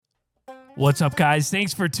What's up, guys?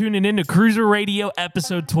 Thanks for tuning in to Cruiser Radio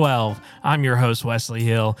episode 12. I'm your host, Wesley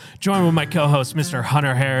Hill, joined with my co-host, Mr.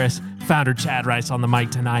 Hunter Harris, founder Chad Rice on the mic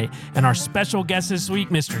tonight, and our special guest this week,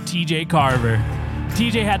 Mr. TJ Carver.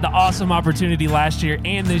 TJ had the awesome opportunity last year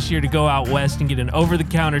and this year to go out west and get an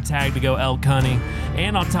over-the-counter tag to go elk hunting.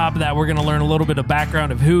 And on top of that, we're going to learn a little bit of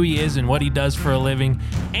background of who he is and what he does for a living.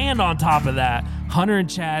 And on top of that, Hunter and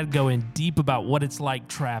Chad go in deep about what it's like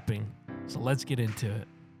trapping. So let's get into it.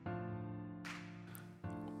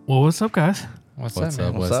 Well, what's up, guys? What's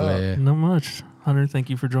up, Wesley? Not much. Hunter, thank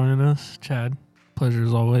you for joining us. Chad, pleasure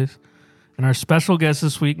as always. And our special guest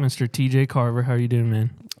this week, Mr. TJ Carver. How are you doing, man?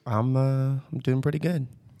 I'm doing pretty good.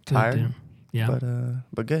 Good, Tired, dude. Yeah,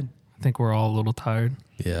 but good. I think we're all a little tired.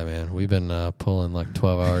 Yeah, man. We've been pulling like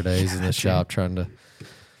 12-hour days in the shop trying to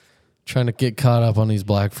get caught up on these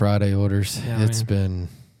Black Friday orders. Yeah, it's been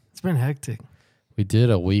hectic. We did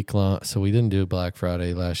a week long, so we didn't do Black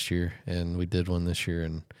Friday last year, and we did one this year,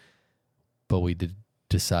 but we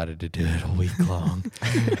decided to do it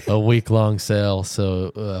a week long sale.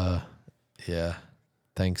 So yeah,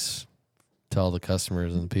 thanks to all the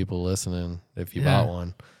customers and people listening if you bought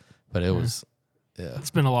one. But it was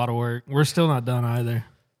it's been a lot of work. We're still not done either.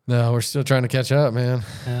 No, we're still trying to catch up, man.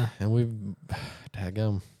 Yeah. And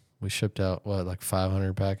we shipped out like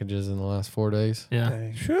 500 packages in the last 4 days. Yeah.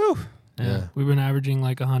 Whew. Yeah. We've been averaging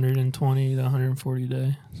like 120 to 140 a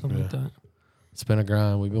day, something like that. It's been a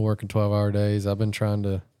grind. We've been working 12-hour days. I've been trying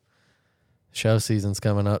to show season's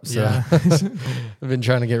coming up, so I've been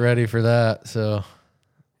trying to get ready for that. So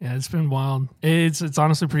yeah, it's been wild. It's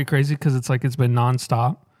honestly pretty crazy because it's been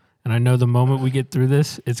nonstop. And I know the moment we get through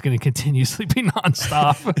this, it's going to continuously be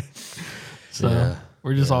nonstop. So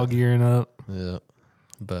we're just all gearing up. Yeah.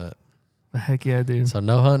 But heck yeah, dude. So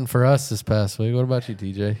no hunting for us this past week. What about you,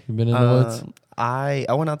 TJ? You been in the woods? I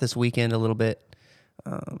went out this weekend a little bit.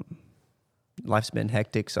 Life's been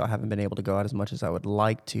hectic, so I haven't been able to go out as much as I would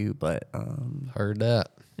like to, but Heard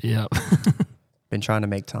that. Yeah. been trying to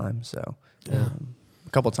make time. So a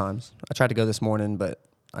couple times. I tried to go this morning, but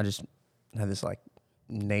I just had this like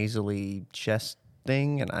nasally chest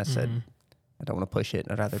thing, and I said I don't want to push it.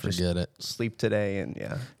 I'd rather just sleep today. And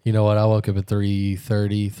you know what? I woke up at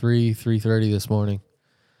 3:30 this morning,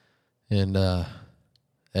 and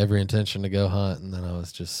every intention to go hunt, and then I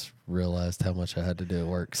was just realized how much I had to do at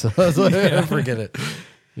work. So I was like, forget it.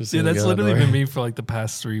 Dude, that's literally been me for like the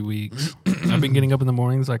past 3 weeks. I've been getting up in the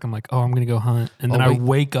mornings like I'm like, oh, I'm gonna go hunt, and then I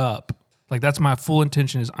wake up like that's my full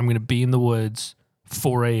intention is I'm gonna be in the woods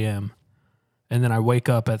 4 a.m. and then I wake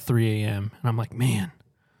up at 3 a.m. and I'm like, man,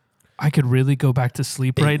 I could really go back to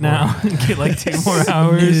sleep right now and get like 2 more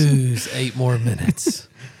hours. 8 more minutes.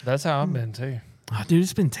 That's how I've been too. Oh, dude,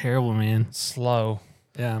 it's been terrible, man. Slow.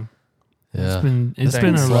 Yeah. Yeah. It's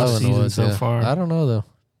been a rough season so far. I don't know though.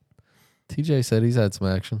 TJ said he's had some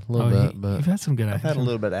action a little bit, but you've had some good action. I've had a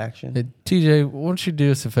little bit of action. Hey, TJ, why don't you do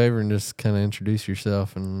us a favor and just kind of introduce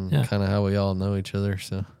yourself and kind of how we all know each other?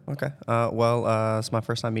 So Okay. It's my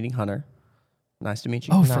first time meeting Hunter. Nice to meet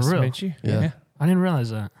you. Oh, Nice for to real? meet you. Yeah. I didn't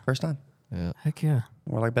realize that. First time. yeah. Heck yeah.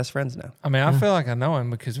 We're like best friends now. I mean, I feel like I know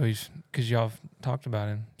him because y'all have talked about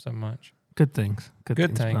him so much. Good things.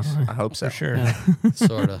 Good things. I hope so. For sure. Yeah.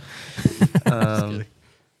 Sort of.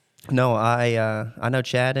 No, I know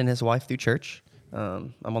Chad and his wife through church.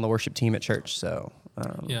 I'm on the worship team at church, so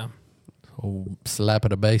Yeah. Oh, slap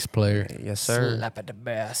at a bass player. yes, sir. Slap at the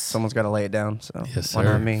best. Someone's got to lay it down, so Yes, why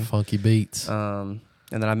sir. not me? Funky beats. And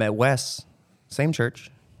then I met Wes, same church.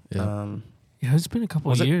 Yeah. Yeah, it's been a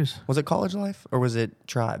couple of years. Was it College Life or was it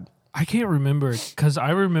Tribe? I can't remember because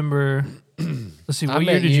I remember. Let's see. What I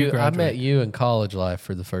year met did you graduate? I met you in college life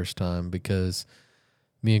for the first time because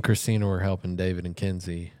me and Christina were helping David and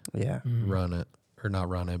Kenzie Yeah. run it, or not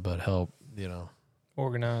run it, but help.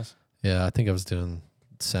 Organize. Yeah, I think I was doing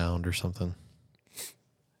sound or something.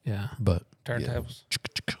 Yeah. But Turntables.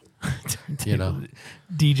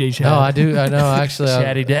 DJ Chad. No, I do. I know. Actually,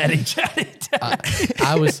 Chatty Daddy. Chatty Daddy.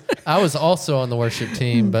 I was also on the worship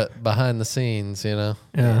team, but behind the scenes, Yeah.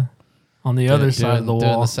 On the other side of the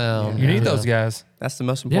doing wall. the sound. You need those guys. That's the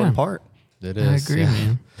most important part. It I is. agree,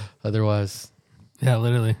 man. Otherwise, Yeah,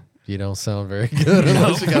 literally. you don't sound very good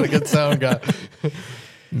unless you got a good sound guy.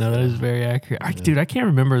 No, that is very accurate. Dude, I can't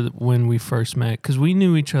remember when we first met because we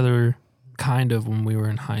knew each other kind of when we were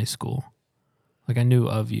in high school. Like I knew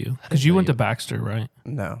of you because you went to Baxter, right?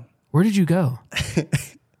 No. Where did you go?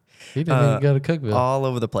 He didn't even go to Cookville. All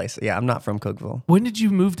over the place. Yeah, I'm not from Cookville. When did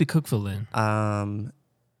you move to Cookville then?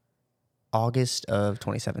 August of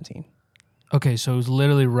 2017. Okay, so it was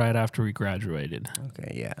literally right after we graduated.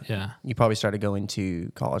 Okay, yeah. Yeah. You probably started going to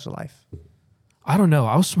College Life. I don't know.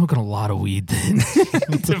 I was smoking a lot of weed then,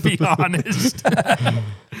 to be honest.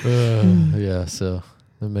 Yeah, so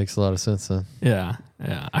that makes a lot of sense then. Yeah.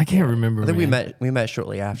 I can't remember. I think man. we met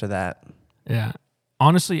shortly after that. Yeah.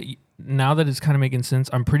 Honestly, now that it's kind of making sense,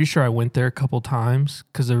 I'm pretty sure I went there a couple times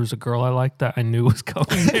because there was a girl I liked that I knew was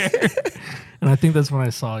going there. And I think that's when I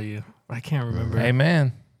saw you. I can't remember.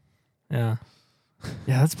 Amen. Yeah.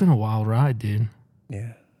 Yeah, that's been a wild ride, dude.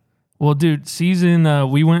 Yeah. Well, dude,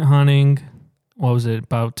 we went hunting, what was it,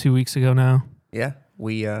 about 2 weeks ago now? Yeah.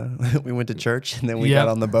 We we went to church and then we Yep. got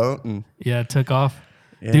on the boat and Yeah, it took off.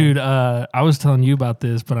 yeah. Dude, I was telling you about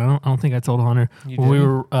this, but I don't think I told Hunter. You When we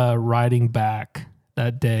didn't? were riding back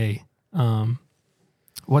that day,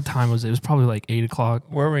 what time was it? It was probably like 8 o'clock.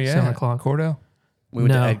 Where were you 7 at? o'clock. Cordell? we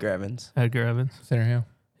went No. to Edgar Evans. Edgar Evans. Center Hill.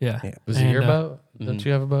 Yeah. Yeah. Was it And, your boat? Don't mhm.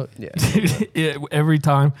 you have a boat? Yeah. Every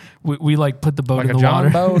time we like put the boat Like in a the John water.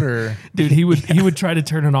 boat or? Dude, he would try to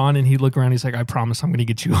turn it on and he'd look around. He's like, I promise I'm going to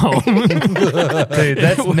get you home. Dude,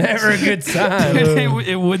 that's never a good sign.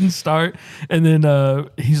 it wouldn't start. And then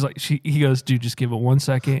he's like, he goes, dude, just give it 1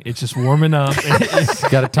 second. It's just warming up.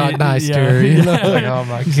 Got to talk nice to Yeah. her. You know? Like, oh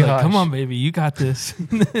my He's gosh. like, come on, baby, you got this.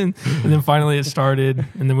 and then finally it started,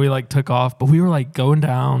 and then we like took off. But we were like going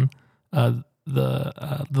down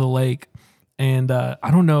the lake, and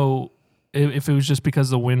I don't know if it was just because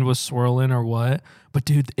the wind was swirling or what. But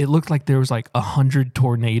dude, it looked like there was like 100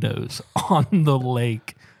 tornadoes on the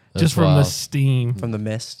lake That's just from the wild. steam. From the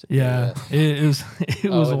mist. Yeah, it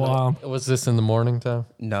was wild. Was this in the morning time?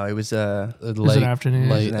 No, it was Late afternoon?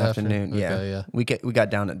 Late an afternoon. Yeah. Okay, yeah. We got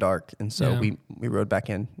down at dark and so Yeah. we rode back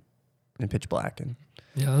in pitch black and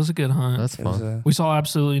Yeah, that was a good hunt. That's it was fun. We saw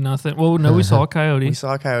absolutely nothing. Well, no, we saw a coyote. we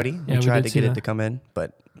saw a coyote. Yeah, We we tried did to see get that. it to come in,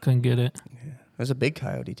 but Couldn't get it. it was a big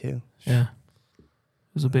coyote too. Yeah,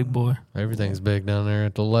 it was a big boy. Everything's big down there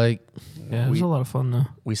at the lake. Yeah, it was we, a lot of fun though.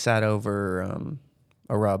 we sat over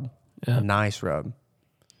a rub, Yeah, a nice rub.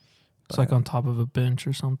 it's like on top of a bench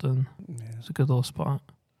or something. Yeah, It's a good little spot.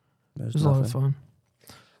 It there's was a lot of nothing. fun.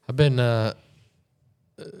 I've been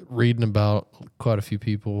reading about quite a few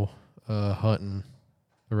people hunting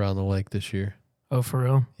around the lake this year. Oh, for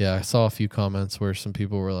real? Yeah, I saw a few comments where some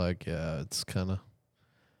people were like, yeah, it's kind of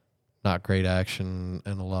not great action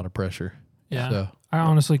and a lot of pressure. Yeah, So, I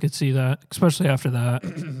honestly could see that, especially after that.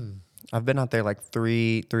 I've been out there like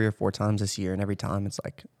three or four times this year, and every time it's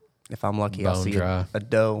like, if I'm lucky, I'll Bone see dry. a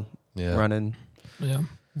doe yeah. running. Yeah,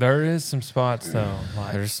 There is some spots though.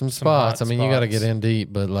 Like There's some hot spots. I mean, you got to spots. get in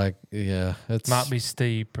deep, but like, yeah, it's Might be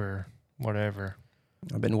steep or whatever.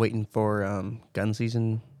 I've been waiting for gun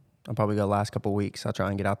season. I'll probably go the last couple of weeks. I'll try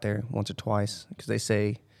and get out there once or twice because they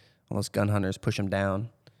say all those gun hunters push them down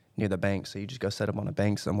near the bank. So you just go set them on a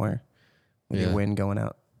bank somewhere with Yeah. your wind going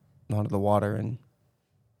out onto the water. And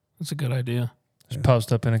that's a good idea. Just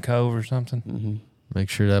post up in a cove or something. make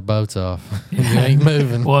sure that boat's off. You ain't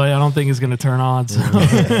moving. Well, I don't think it's gonna turn on. So.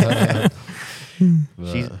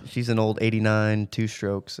 she's an old 89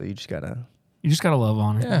 two-stroke, so you just got to... You just gotta love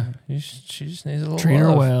on her. Yeah, she just needs a little Treat her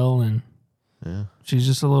love. well, and yeah. she's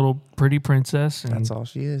just a little pretty princess. And That's all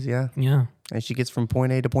she is, yeah. Yeah. And she gets from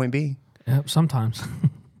point A to point B Yep. Sometimes.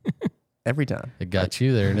 every time. It got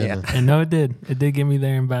you there, didn't Yeah. it? And no, it did. It did get me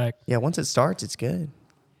there and back. Yeah, once it starts, it's good.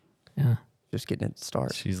 Yeah. Just getting it to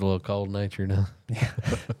start. She's a little cold natured now.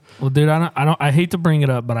 Well, dude, I hate to bring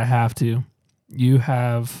it up, but I have to. You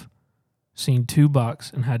have seen 2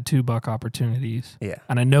 bucks and had 2 buck opportunities. Yeah.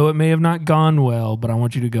 And I know it may have not gone well, but I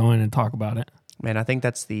want you to go in and talk about it. Man, I think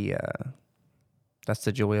that's the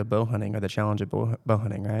joy of bow hunting or the challenge of bow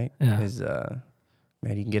hunting, right? Yeah. Is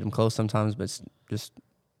man, you can get them close sometimes, but it's just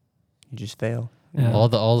you just fail. Yeah. All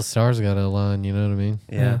the stars got to align. You know what I mean?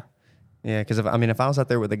 Yeah, because if I was out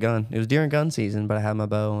there with a gun, it was during gun season, but I had my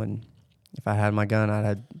bow, and if I had my gun, I'd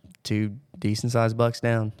had 2 decent sized bucks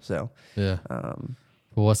down. So, Yeah.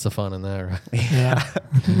 Well, what's the fun in that, right? Yeah.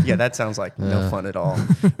 yeah, that sounds like no Yeah. fun at all.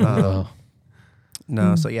 Well,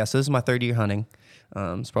 No, so yeah, so this is my 3rd year hunting.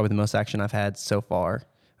 It's probably the most action I've had so far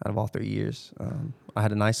out of all 3 years. I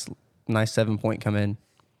had a nice 7-point come in,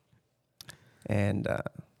 and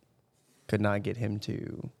could not get him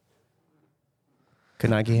to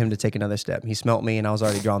take another step. He smelt me, and I was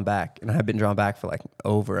already drawn back, and I had been drawn back for like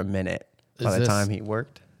over a minute by Is the this- time he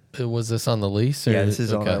worked. was this on the lease? Or? Yeah, this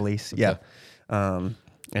is on Okay. a lease. Okay. Yeah.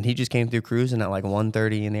 And he just came through cruising at like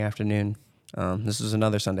 1:30 in the afternoon. This was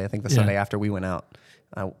another Sunday. I think the Yeah. Sunday after we went out.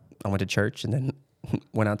 I went to church and then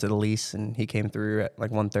went out to the lease, and he came through at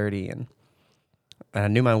like 1:30, and I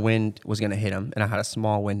knew my wind was going to hit him, and I had a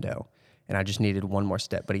small window, and I just needed one more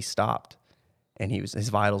step, but he stopped, and his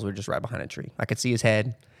vitals were just right behind a tree. I could see his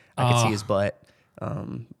head, I could see his butt,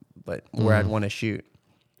 but where I'd want to shoot.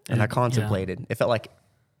 And I contemplated. It felt like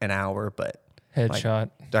an hour, but Headshot.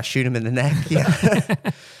 do I shoot him in the neck?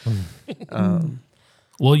 Yeah.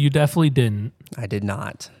 Well, you definitely didn't. I did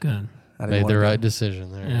not. Good. I didn't Made wanna the go. right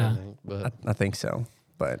decision there. Yeah. I think, but I think so.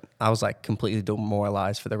 But I was like completely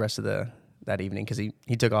demoralized for the rest of that evening because he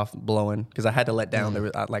took off blowing because I had to let down. There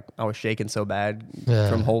was I was shaking so bad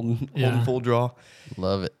from holding full draw.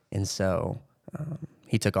 love it. And so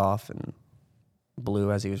he took off and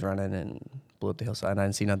blew as he was running and blew up the hillside. And I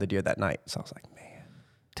didn't see another deer that night. So I was like, man.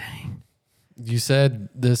 Dang. You said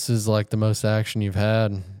this is like the most action you've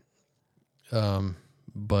had.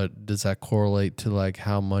 But does that correlate to like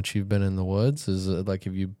how much you've been in the woods? Is it like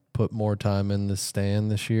if you put more time in the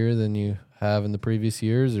stand this year than you have in the previous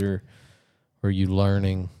years, or are you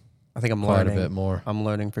learning? I think I'm quite learning a bit more. I'm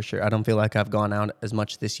learning for sure. I don't feel like I've gone out as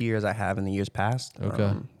much this year as I have in the years past.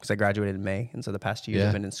 Okay. Because I graduated in May, and so the past 2 years Yeah.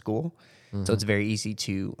 I've been in school. Mm-hmm. So it's very easy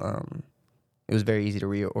to. It was very easy to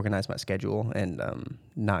reorganize my schedule and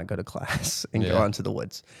not go to class and go Yeah. out into the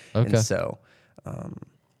woods. Okay. And so,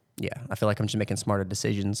 yeah, I feel like I'm just making smarter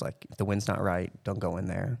decisions. Like if the wind's not right, don't go in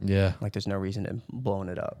there. Yeah. Like there's no reason to blowing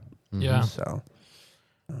it up. Yeah. So,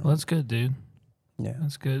 Well, that's good, dude. yeah.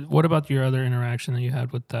 That's good. What about your other interaction that you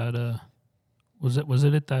had with that? Was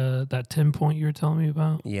it at that 10 point you were telling me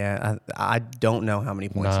about? Yeah, I don't know how many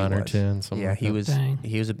points 9 he or was. 10. Something Yeah, like he that. was. Dang.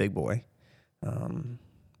 He was a big boy.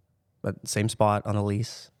 But same spot on the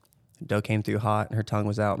lease. Doe came through hot, and her tongue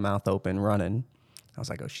was out, mouth open, running. I was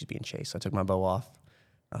like, oh, she's being chased. So I took my bow off.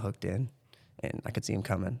 I hooked in, and I could see him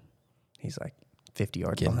coming. He's like 50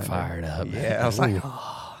 yards Getting behind fired her. up. Yeah, I was like,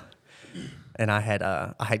 oh. And I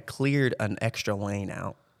had cleared an extra lane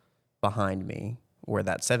out behind me where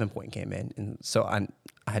that 7 point came in, and so I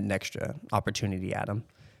had an extra opportunity at him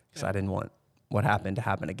because I didn't want what happened to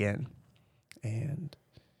happen again. And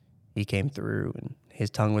he came through, and his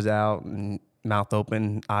tongue was out and mouth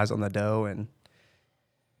open, eyes on the doe, and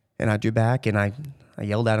I drew back and I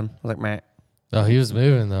yelled at him. I was like, "Matt." Oh, he was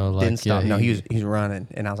moving though. Like, Didn't stop. Yeah, No, he was running,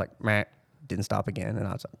 and I was like, "Matt." Didn't stop again, and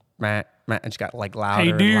I was like, "Matt," and just got like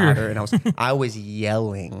louder deer. and louder, and I was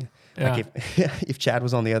yelling. Yeah. Like if Chad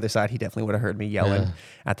was on the other side, he definitely would have heard me yelling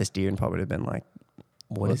at this deer and probably would have been like,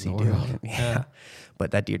 what is he in the doing? world? Yeah.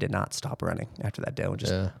 But that deer did not stop running after that doe,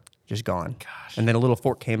 and just gone. Gosh. And then a little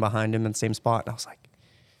fork came behind him in the same spot, and I was like,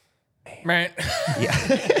 Man.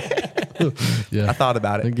 yeah. Yeah. I thought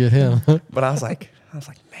about To it, get him. but I was like,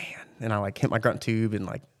 man. And I like hit my grunt tube and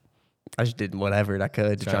like I just did whatever I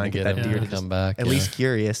could to try and get that him deer to to come just, back. at least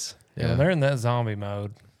curious. Yeah, when they're in that zombie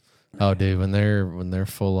mode. Oh, dude, when they're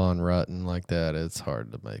full on rutting like that, it's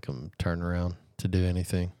hard to make them turn around to do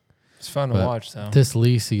anything. It's fun to But watch, though. This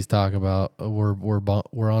lease he's talking about,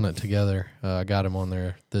 we're on it together. I got him on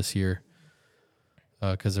there this year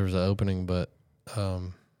because there was an opening, but it's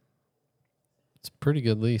a pretty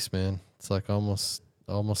good lease, man. It's like almost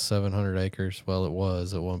 700 acres. Well, it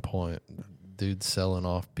was at one point. Dude's selling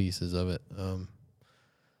off pieces of it. So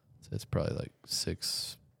it's probably like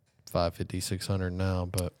 550, 600 now,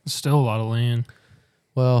 but Still a lot of land.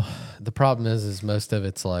 well, the problem is most of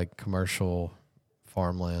it's like commercial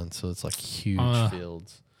farmland, so it's like huge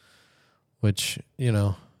fields, which, you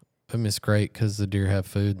know, I mean, it's great because the deer have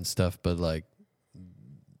food and stuff, but like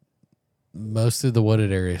most of the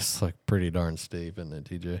wooded area is like pretty darn steep, isn't it,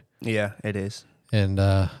 TJ? Yeah, it is. And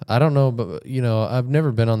I don't know, but, you know, I've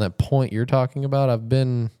never been on that point you're talking about. I've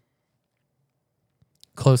been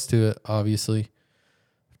close to it, obviously.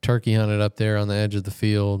 Turkey hunted up there on the edge of the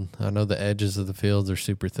field. I know the edges of the fields are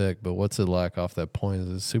super thick, but what's it like off that point? Is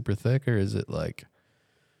it super thick or is it like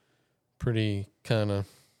pretty kind of?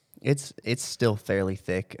 It's still fairly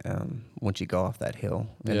thick once you go off that hill.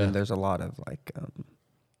 And Yeah. then there's a lot of like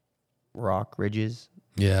rock ridges.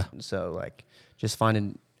 Yeah. So like just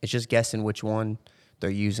finding, it's just guessing which one they're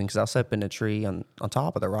using. Because I was up in a tree on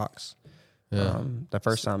top of the rocks. Yeah. The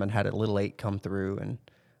first time and had a little 8 come through and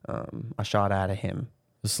I shot out of him.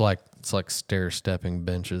 It's like stair stepping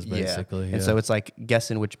benches basically. Yeah. And so it's like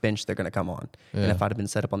guessing which bench they're going to come on. Yeah. And if I'd have been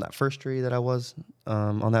set up on that first tree that I was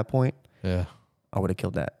on that point, yeah. I would have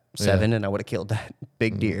killed that 7 and I would have killed that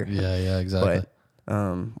big deer. Yeah, exactly.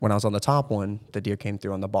 But when I was on the top one, the deer came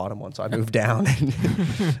through on the bottom one. So I moved down.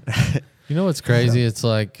 You know what's crazy? It's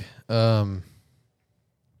like I've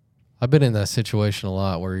been in that situation a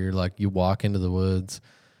lot where you're like, you walk into the woods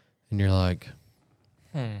and you're like,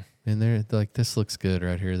 and they're like, this looks good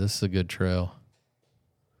right here. This is a good trail.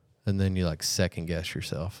 And then you like second guess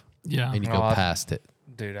yourself. Yeah. And you go past it.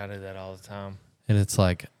 Dude, I do that all the time. And it's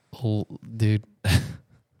like, oh, dude.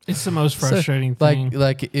 It's the most So, frustrating thing.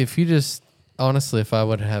 Like if you just, honestly, if I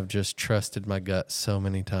would have just trusted my gut so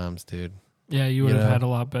many times, dude. Yeah, you would have know, had a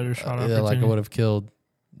lot better shot opportunity. like I would have killed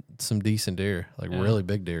some decent deer, like really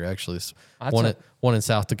big deer. Actually, That's one in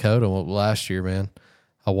South Dakota last year, man.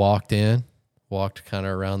 I walked kind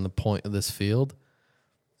of around the point of this field,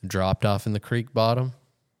 dropped off in the creek bottom.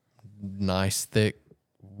 Nice, thick,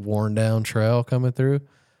 worn down trail coming through.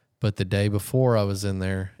 But the day before, I was in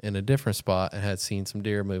there in a different spot and had seen some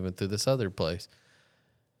deer moving through this other place.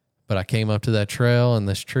 But I came up to that trail and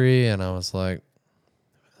this tree, and I was like,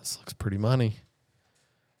 this looks pretty money.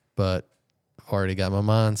 But I've already got my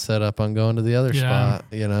mind set up on going to the other spot,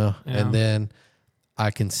 you know? Yeah. And then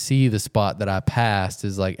I can see the spot that I passed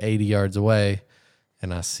is like 80 yards away,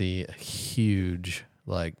 and I see a huge,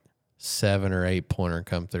 like 7 or 8 pointer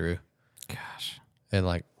come through. Gosh. And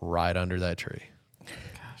like right under that tree.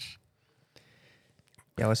 Gosh.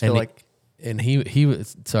 Yeah, I always feel like he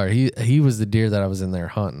was the deer that I was in there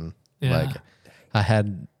hunting. Yeah. Like I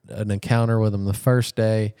had an encounter with him the first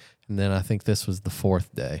day, and then I think this was the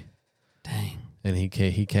 4th day. Dang. And he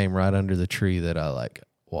came right under the tree that I like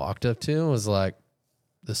walked up to and was like,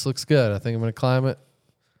 this looks good. I think I'm going to climb it.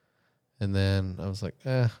 And then I was like,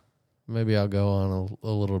 maybe I'll go on a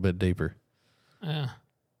little bit deeper. Yeah.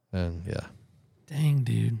 And yeah, Dang,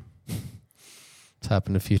 dude. it's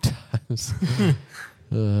happened a few times.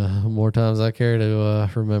 More times I care to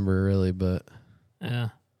remember, really, but Yeah.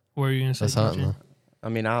 What are you gonna say? that's hunting. TJ? Though. I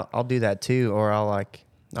mean, I'll do that too, or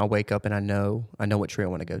I'll wake up and I know what tree I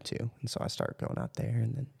want to go to, and so I start going out there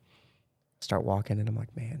and then start walking, and I'm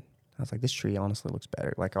like, man, I was like, this tree honestly looks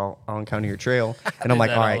better. Like I'll encounter your trail, and I'm like,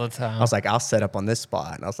 that all all right. the time. I was like, I'll set up on this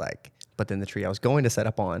spot, and I was like, but then the tree I was going to set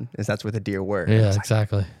up on that's where the deer were. And I Yeah, was like,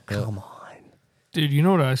 exactly. Yep. come on. Dude, you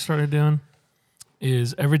know what I started doing?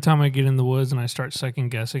 Is every time I get in the woods and I start second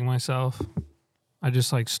guessing myself, I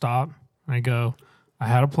just like stop and I go, I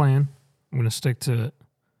had a plan. I'm going to stick to it.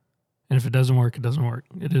 And if it doesn't work, it doesn't work.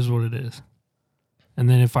 It is what it is. And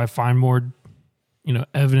then if I find more,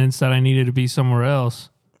 evidence that I needed to be somewhere else,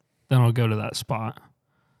 then I'll go to that spot.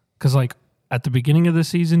 Because like at the beginning of the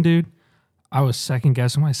season, dude, I was second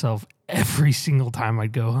guessing myself every single time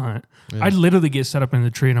I'd go hunt. Yeah. I'd literally get set up in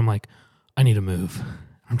the tree and I'm like, I need to move.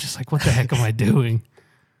 I'm just like, what the heck am I doing?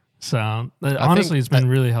 So honestly, it's been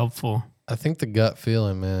really helpful. I think the gut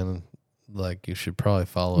feeling, man, like you should probably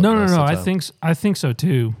follow it. No. most of the I time. think so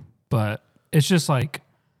too. But it's just like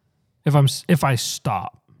if I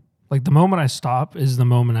stop, like the moment I stop is the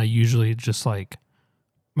moment I usually just like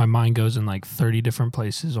my mind goes in like 30 different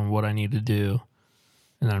places on what I need to do.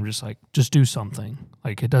 And then I'm just like, just do something.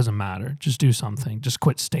 Like, it doesn't matter. Just do something. Just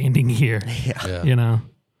quit standing here, Yeah.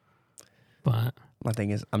 But My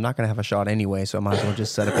thing is, I'm not going to have a shot anyway, so I might as well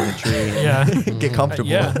just set up in the tree and yeah. get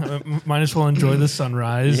comfortable. Might as well enjoy the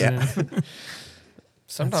sunrise. Yeah. and-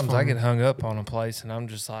 Sometimes fun. I get hung up on a place, and I'm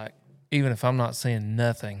just like, even if I'm not seeing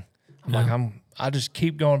nothing, I'm like, I just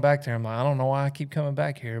keep going back there. I'm like, I don't know why I keep coming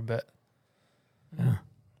back here, but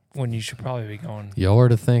when you should probably be going. You were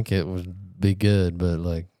to think it would be good, but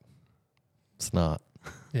like, it's not.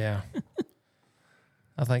 Yeah.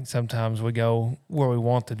 I think sometimes we go where we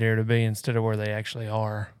want the deer to be instead of where they actually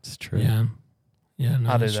are. It's true. Yeah. Yeah. No,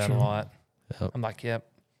 I do that's that true. a lot. Yep. I'm like, yep,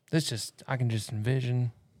 I can just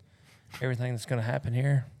envision everything that's going to happen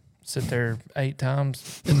here. Sit there 8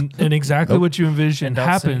 times. And exactly what you envision And don't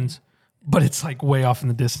happens, but it's like way off in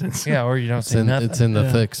the distance. Yeah, or you don't see nothing. It's in the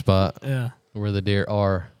Yeah. thick spot Yeah. where the deer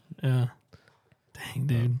are. Yeah. Dang,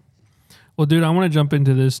 dude. Well, dude, I want to jump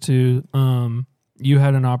into this too. You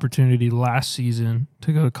had an opportunity last season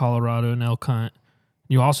to go to Colorado and elk hunt.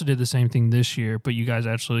 You also did the same thing this year, but you guys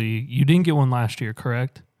you didn't get one last year,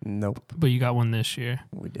 correct? Nope, But you got one this year.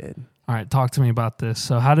 we did. All right, talk to me about this.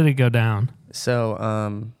 So how did it go down? So,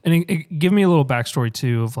 And give me a little backstory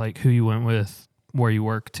too of like who you went with, where you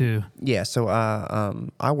work too. yeah, so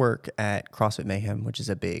I work at CrossFit Mayhem, which is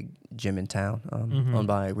a big gym in town, owned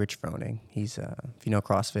by Rich Froning. He's, if you know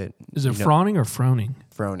CrossFit. Is it you know- Froning or Froning?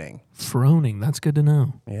 Froning? Froning. That's good to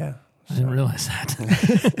know. Yeah. I didn't realize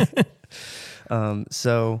that.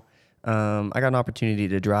 So I got an opportunity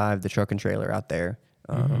to drive the truck and trailer out there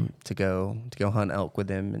to go hunt elk with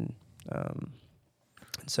him, and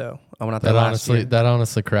so I went out there last year. That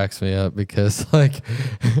honestly cracks me up because like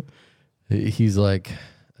he's like,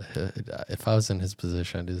 if I was in his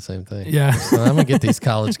position, I'd do the same thing. Yeah. So I'm gonna get these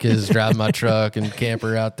college kids driving my truck and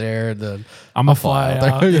camper out there. Then I'm a fly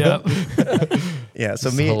out. Yep. Yeah, so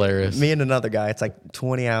It's me hilarious. and another guy, it's like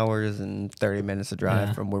 20 hours and 30 minutes to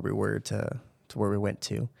drive from where we were to where we went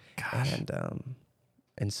to. Gosh.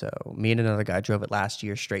 And so me and another guy drove it last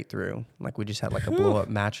year straight through. Like we just had like a blow up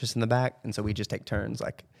mattress in the back, and so we just take turns.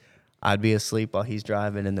 Like I'd be asleep while he's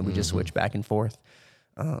driving, and then we just switch back and forth.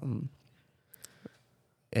 And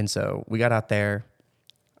so we got out there.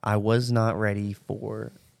 I was not ready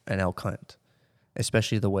for an elk hunt,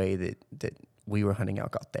 especially the way that we were hunting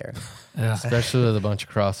elk out there. Yeah. Especially with a bunch of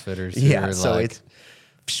CrossFitters. Who Yeah, are so like,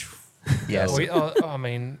 it's yeah. Well, So, I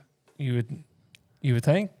mean, you would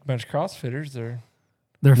think a bunch of CrossFitters are.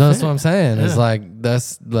 They're no, that's fit. what I'm saying. It's Yeah. like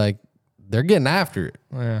that's like they're getting after it.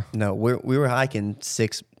 Yeah. no, we were hiking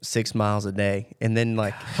 6 miles a day, and then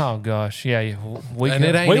like Oh gosh, yeah. We And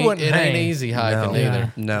it we ain't wouldn't it ain't hang. easy hiking No.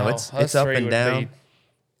 either. no, us it's up three and would down.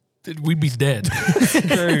 We'd be dead.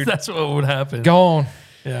 Screwed. That's what would happen. Gone.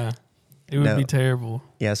 Yeah. It would No. be terrible.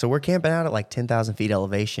 Yeah, so we're camping out at like 10,000 feet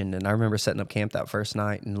elevation, and I remember setting up camp that first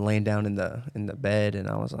night and laying down in the bed, and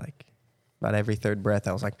I was like, about every third breath,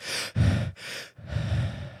 I was like,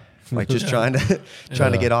 just trying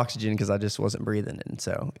to get oxygen because I just wasn't breathing. And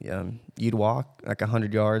so you'd walk like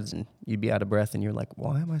 100 yards and you'd be out of breath, and you're like,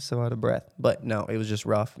 why am I so out of breath? But no, it was just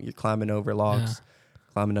rough. You're climbing over logs,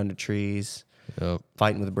 climbing under trees, Yep.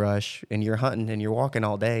 fighting with brush, and you're hunting and you're walking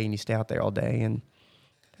all day, and you stay out there all day. And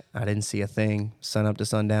I didn't see a thing sun up to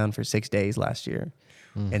sundown for 6 days last year.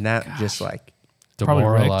 And that just like Probably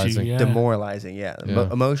wrecked you, Demoralizing. yeah. demoralizing. Yeah.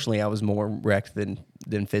 Yeah. Emotionally, I was more wrecked than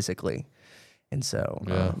physically. And so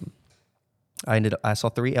Yeah. I saw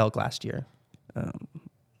 3 elk last year.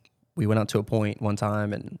 We went out to a point one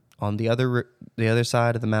time, and on the other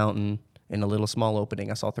side of the mountain in a little small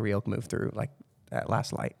opening, I saw 3 elk move through like at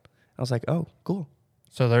last light. I was like, oh, cool.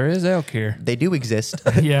 So there is elk here. They do exist.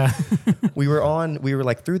 Yeah. we were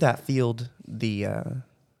like through that field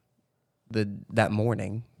that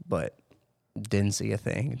morning, but didn't see a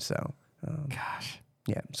thing. So Gosh.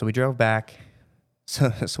 yeah, so we drove back.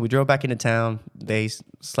 So we drove back into town. They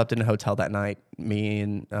slept in a hotel that night. Me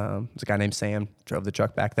and there's a guy named Sam drove the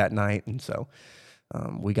truck back that night, and so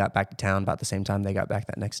we got back to town about the same time they got back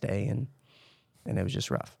that next day, and it was just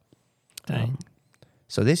rough. Dang.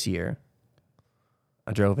 So this year,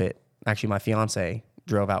 I drove it. Actually, my fiance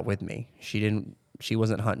drove out with me. She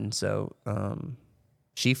wasn't hunting, so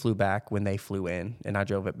she flew back when they flew in, and I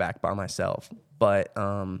drove it back by myself. But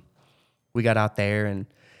we got out there and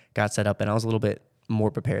got set up, and I was a little bit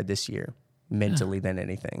more prepared this year, mentally than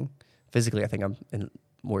anything. Physically, I think I'm in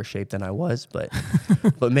worse shape than I was, but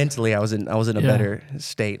mentally, I was in a better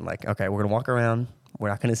state. Like, okay, we're gonna walk around. We're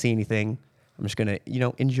not gonna see anything. I'm just gonna,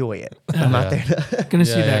 enjoy it. I'm out there. Gonna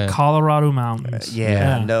see Yeah, that yeah. Colorado mountains.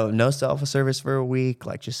 No self-service for a week.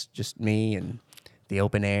 Like just me and the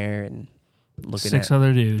open air and looking 6 at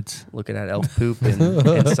other dudes. elk poop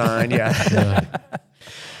and sign. Yeah.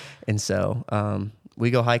 And so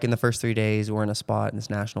we go hiking the first 3 days. We're in a spot in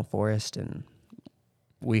this national forest, and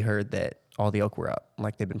we heard that all the elk were up.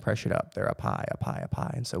 Like they've been pressured up. They're up high, up high, up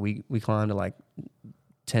high. And so we climbed to like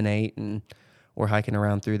 10-8, and we're hiking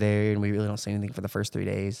around through there, and we really don't see anything for the first 3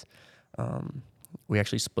 days. We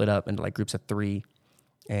actually split up into like groups of 3,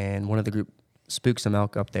 and one of the group spooked some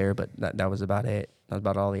elk up there, but that was about it. That was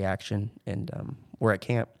about all the action. And we're at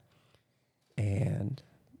camp, and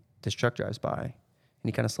this truck drives by, and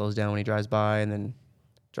he kind of slows down when he drives by and then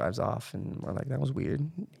drives off, and we're like, that was weird.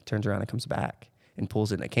 He turns around and comes back and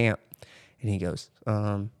pulls into camp, and he goes,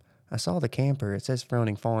 I saw the camper. It says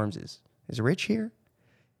Frowning Farms. Is Rich here?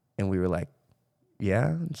 And we were like, yeah.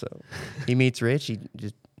 And so he meets Rich. He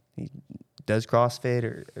does CrossFit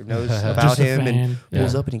or knows about Just a him, and fan.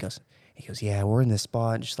 pulls up, and he goes, yeah, we're in this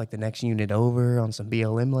spot just like the next unit over on some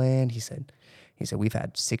BLM land. He said we've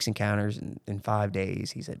had 6 encounters in 5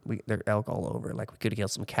 days. He said there are elk all over. Like we could have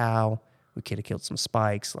killed some cow. We could have killed some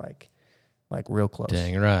spikes. Like real close.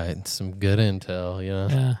 Dang right. Some good intel,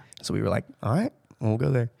 Yeah. So we were like, all right, we'll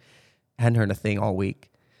go there. Hadn't heard a thing all week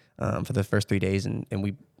for the first 3 days, and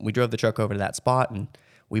we drove the truck over to that spot, and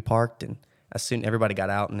we parked, and as soon everybody got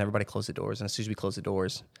out and everybody closed the doors, and as soon as we closed the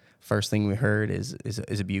doors, first thing we heard is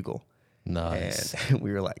a bugle. Nice. And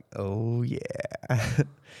we were like, oh yeah.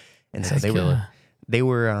 And so That's killer. they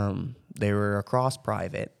were across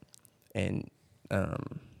private, and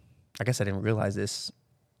I guess I didn't realize this,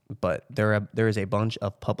 but there is a bunch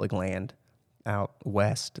of public land out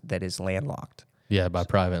west that is landlocked. Yeah, by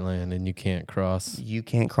private land, and you can't cross. You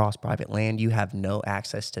can't cross private land. You have no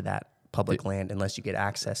access to that public land unless you get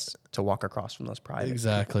access to walk across from those private.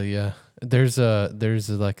 Exactly. Yeah. There's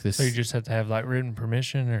like this. So you just have to have like written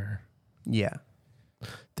permission, or Yeah.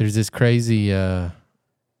 There's this crazy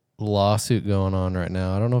lawsuit going on right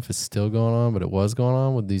now. I don't know if it's still going on, but it was going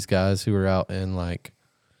on with these guys who were out in like,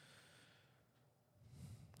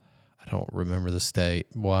 I don't remember the state,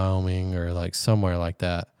 Wyoming or like somewhere like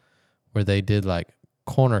that, where they did like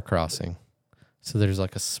corner crossing. So there's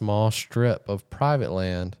like a small strip of private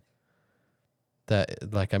land that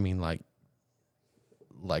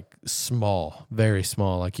like small, very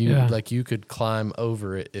small. Like you could climb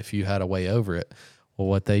over it if you had a way over it. Well,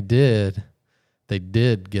 what they did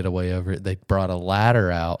get away over it. They brought a ladder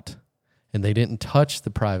out, and they didn't touch the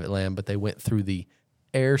private land, but they went through the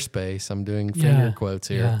airspace. I'm doing finger quotes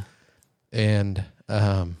here. Yeah. And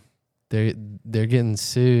they're getting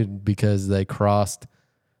sued because they crossed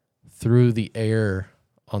through the air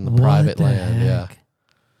on the private land. Heck? Yeah.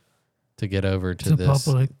 To get over to this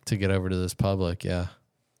public. To get over to this public, yeah.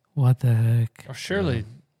 What the heck? Well, surely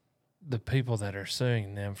the people that are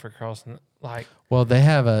suing them for crossing, like, well, are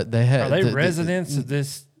they residents of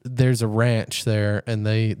this? There's a ranch there, and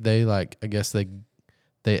they like, I guess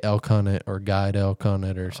they elk hunt it or guide elk hunt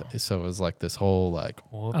it, or so it was like this whole like,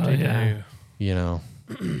 you know.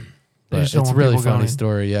 But it's a really funny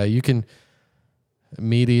story. Yeah, you can.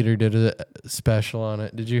 Meat Eater did a special on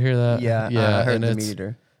it. Did you hear that? Yeah, I heard the Meat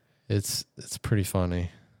Eater. It's pretty funny,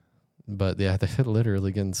 but yeah, they're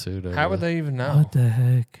literally getting sued. How would they even know? What the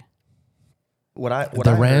heck?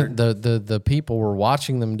 The people were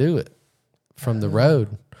watching them do it from the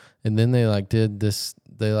road, and then they like did this.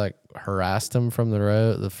 They like harassed them from the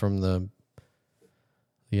road, from the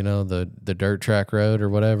the dirt track road or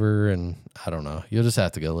whatever. And I don't know. You'll just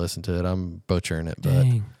have to go listen to it. I'm butchering it,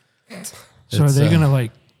 Dang. But so are they gonna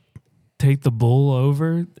like take the bull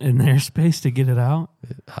over in their space to get it out?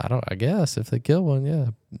 I guess if they kill one,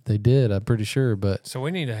 yeah, they did. I'm pretty sure. But so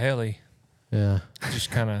we need a heli. Yeah.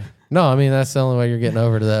 Just kind of. No, I mean that's the only way you're getting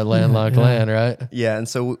over to that landlocked land, right? Yeah, and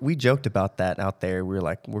so we joked about that out there. We were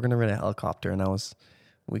like, we're gonna rent a helicopter, and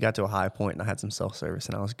we got to a high point, and I had some self-service,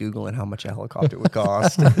 and I was Googling how much a helicopter would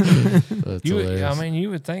cost. You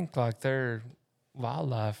would think like their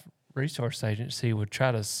wildlife resource agency would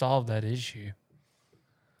try to solve that issue.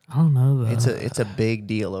 I don't know though. It's a big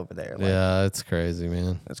deal over there. Like, yeah, it's crazy,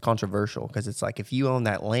 man. It's controversial because it's like if you own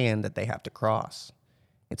that land that they have to cross,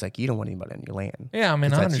 it's like you don't want anybody on your land. Yeah, I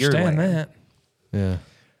mean, I understand that. Yeah.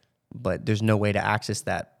 But there's no way to access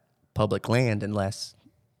that public land unless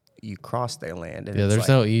you cross their land. And there's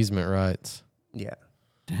no easement rights. Yeah.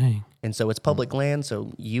 Dang. And so it's public land,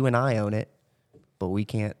 so you and I own it, but we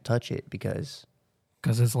can't touch it because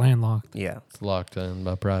it's landlocked. Yeah. It's locked in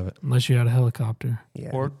by private. Unless you had a helicopter.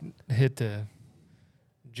 Yeah. Or hit the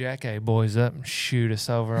Jack A boys up and shoot us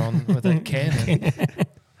over with a cannon.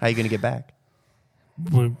 How are you going to get back?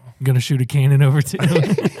 We're going to shoot a cannon over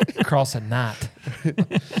to Across a night.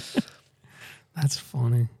 That's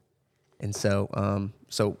funny. And so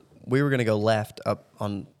we were going to go left up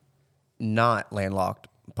on not landlocked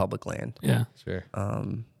public land. Yeah. Sure.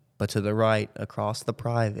 But to the right, across the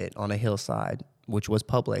private on a hillside, which was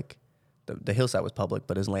public, the hillside was public,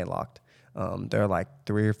 but is landlocked. There are like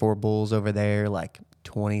 3 or 4 bulls over there, like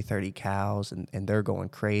 20, 30 cows, and they're going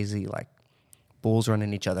crazy, like bulls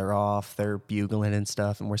running each other off. They're bugling and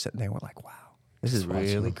stuff, and we're sitting there, we're like, wow, this is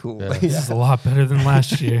really cool. Yeah. This is a lot better than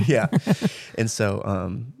last year. Yeah. And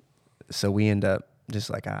so we end up just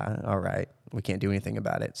like, all right, we can't do anything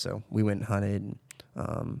about it. So we went and hunted.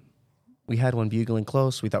 We had one bugling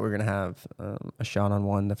close. We thought we were going to have a shot on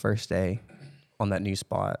one the first day on that new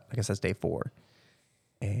spot. I guess that's day 4.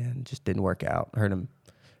 And just didn't work out. Heard him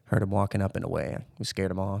walking up and away. We scared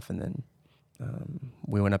him off, and then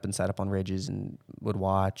we went up and sat up on ridges and would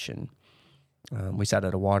watch. And we sat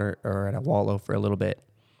at a wallow for a little bit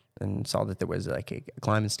and saw that there was like a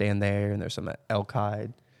climbing stand there, and there's some elk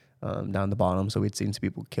hide down the bottom. So we'd seen some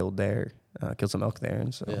people killed some elk there,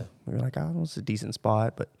 and so we were like, oh, it's a decent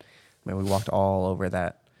spot. But I mean, we walked all over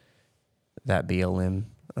that BLM,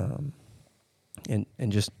 and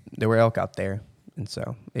just there were elk out there, and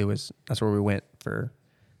so that's where we went for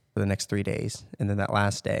the next 3 days. And then that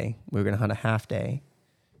last day, we were going to hunt a half day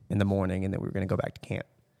in the morning, and then we were going to go back to camp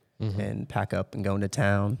and pack up and go into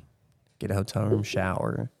town, get a hotel room,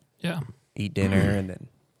 shower, eat dinner, and then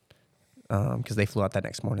because they flew out that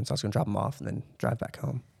next morning, so I was going to drop them off and then drive back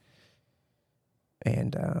home.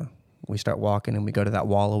 And we start walking, and we go to that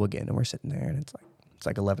wallow again, and we're sitting there, and it's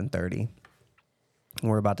like 11:30,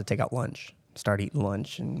 and we're about to take out lunch, start eating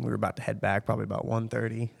lunch, and we were about to head back probably about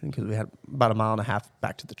 1:30 because we had about 1.5 miles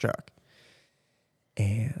back to the truck.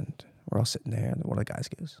 And we're all sitting there, and one of the guys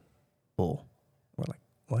goes, "Bull." We're like,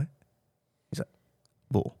 "What?" He's like,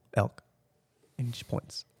 "Bull, elk," and he just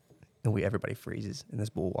points, and everybody freezes, and this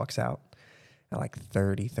bull walks out at like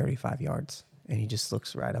 30, 35 yards, and he just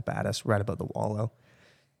looks right up at us, right above the wallow.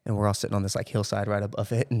 And we're all sitting on this like hillside right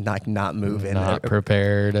above it and like not moving. Not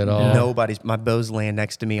prepared at all. Yeah. My bow's laying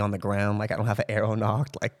next to me on the ground. Like I don't have an arrow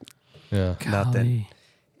knocked, like nothing.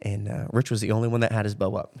 And Rich was the only one that had his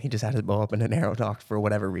bow up. He just had his bow up and an arrow knocked for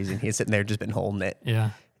whatever reason. He was sitting there just been holding it. Yeah.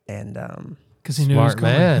 And because he knew it was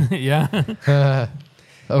coming. Man. Yeah.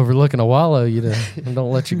 Overlooking a wallow, you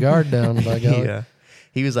don't let your guard down. By God. Yeah.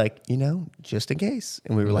 he was like, just in case.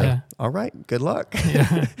 And we were like, Yeah. all right, good luck.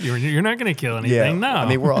 Yeah. You're not going to kill anything. No. I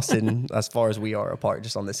mean, we're all sitting as far as we are apart,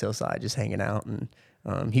 just on this hillside, just hanging out. And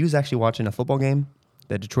he was actually watching a football game.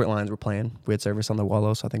 The Detroit Lions were playing. We had service on the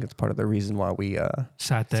Wallow, so I think it's part of the reason why we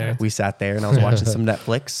sat there. We sat there, and I was watching some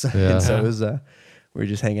Netflix. Yeah. And so it was, we were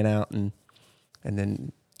just hanging out. And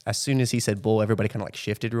then as soon as he said bull, everybody kind of like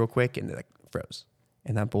shifted real quick and like froze.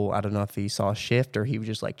 And that bull, I don't know if he saw a shift or he was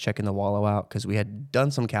just like checking the wallow out, because we had done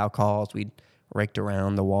some cow calls. We'd raked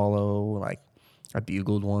around the wallow. Like I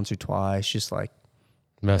bugled once or twice, just like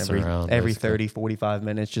Messing around. every basically. 30, 45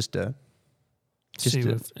 minutes just to See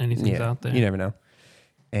if anything's out there. You never know.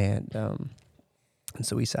 And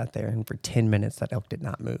so we sat there, and for 10 minutes that elk did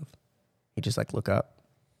not move. He'd just like look up,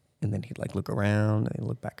 and then he'd like look around, and he'd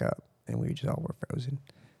look back up, and we just all were frozen.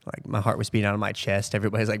 Like my heart was beating out of my chest.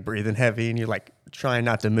 Everybody's like breathing heavy, and you're like trying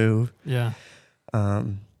not to move. Yeah.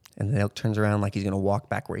 And the elk turns around like he's gonna walk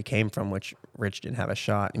back where he came from, which Rich didn't have a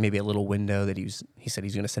shot. Maybe a little window that he said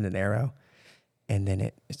he's gonna send an arrow, and then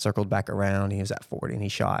it circled back around. He was at 40, and he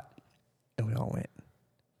shot, and we all went,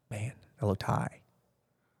 man, that looked high.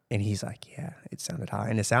 And he's like, yeah, it sounded high.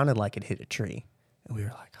 And it sounded like it hit a tree. And we were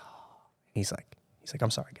like, oh. He's like, I'm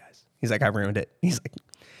sorry, guys. He's like, I ruined it. He's like,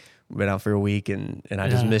 we've been out for a week, and I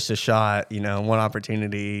just missed a shot, one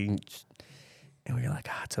opportunity. And we were like,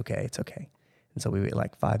 it's okay. It's okay. And so we wait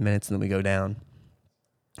like 5 minutes, and then we go down,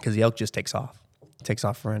 because the elk just takes off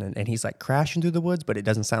running. And he's like crashing through the woods, but it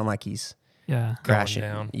doesn't sound like he's crashing.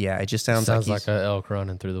 Down. Yeah, it just sounds like an elk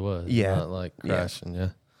running through the woods. Yeah. Not like crashing, yeah.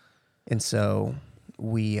 And so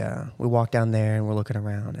we walk down there, and we're looking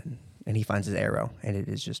around, and he finds his arrow, and it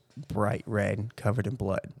is just bright red, covered in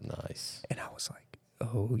blood. Nice. And I was like,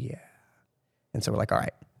 oh yeah. And so we're like, all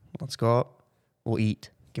right, let's go up. We'll eat.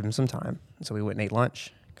 Give him some time. And so we went and ate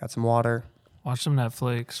lunch, got some water. Watch some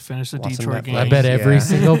Netflix. Finish the Watch some Detroit Netflix. game. I bet every Yeah.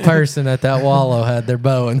 single person at that wallow had their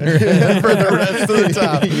bow in their head for the rest of the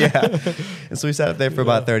time. Yeah. And so we sat up there for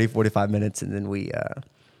about 30, 45 minutes, and then we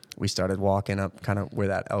started walking up kind of where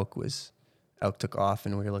that elk took off,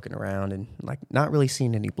 and we were looking around and like not really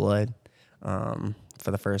seeing any blood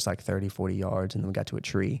for the first like 30, 40 yards. And then we got to a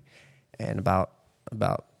tree, and about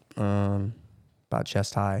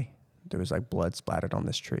chest high, there was like blood splattered on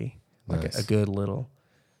this tree. Like Nice. a good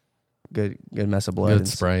mess of blood. Good And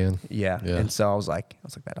so- spraying. yeah. Yeah. And so I was like,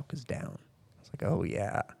 that elk is down. I was like, oh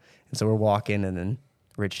yeah. And so we're walking, and then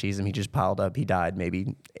Rich sees him. He just piled up. He died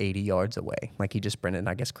maybe 80 yards away. Like he just sprinted and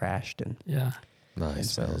I guess crashed. And Yeah.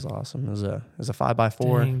 Nice. so it Man. was awesome. It was a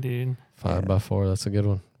 5x4. Dang, dude. 5x4. That's a good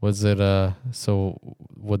one. Was it, so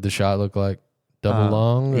what'd the shot look like? Double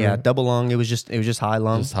long? Yeah, or double lung. It was just high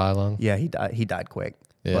lung. Just high long? Yeah, he died quick.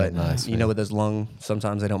 Yeah, but nice. you know, with his lung,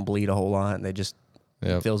 sometimes they don't bleed a whole lot, and they just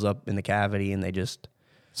fills up in the cavity, and they just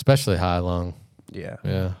Especially high lung. yeah.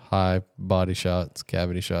 Yeah. High body shots,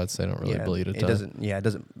 cavity shots. They don't really bleed a ton. It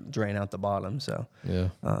doesn't drain out the bottom. So Yeah.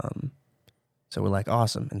 so we're like,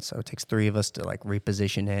 awesome. And so it takes 3 of us to like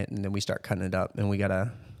reposition it, and then we start cutting it up. And we got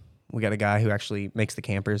a guy who actually makes the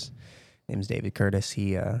campers. His name's David Curtis.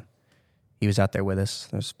 He was out there with us.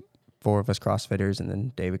 There's 4 of us CrossFitters, and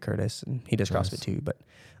then David Curtis, and he does Nice. CrossFit too. But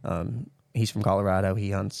he's from Colorado. He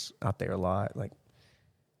hunts out there a lot. Like,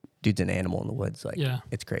 dude's an animal in the woods. Like,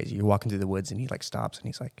 it's crazy. You're walking through the woods, and he like stops, and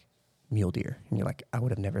he's like, mule deer, and you're like, I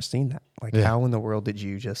would have never seen that. Like, how in the world did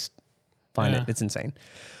you just find it? It's insane.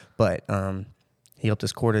 But he helped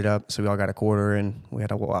us quarter it up, so we all got a quarter, and we had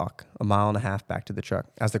to walk 1.5 miles back to the truck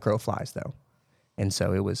as the crow flies, though. And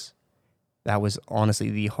so that was honestly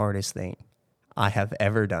the hardest thing I have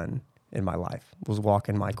ever done in my life, was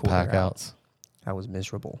walking my quarter Pack out. outs. I was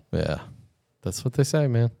miserable. Yeah. That's what they say,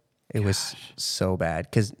 man. It was so bad,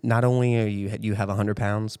 because not only are you have 100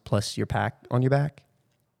 pounds plus your pack on your back,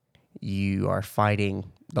 you are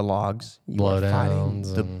fighting the logs, you are fighting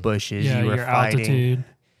Blowdowns the and- bushes, Yeah, you are your fighting. altitude.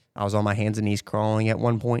 I was on my hands and knees crawling at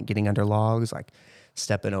one point, getting under logs, like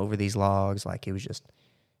stepping over these logs. Like it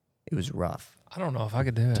was rough. I don't know if I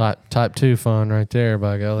could do it. Type 2 fun right there,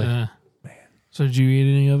 by golly. Yeah. So did you eat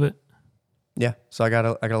any of it? Yeah. So I got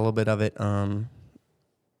a little bit of it.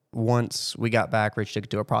 Once we got back, Rich took it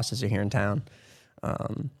to a processor here in town.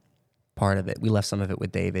 Part of it, we left some of it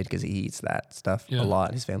with David because he eats that stuff a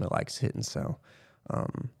lot. His family likes it. And so,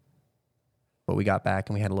 but we got back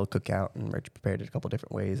and we had a little cookout, and Rich prepared it a couple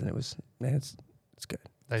different ways, and it's good.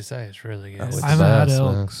 They say it's really good. Oh, it's I haven't had best,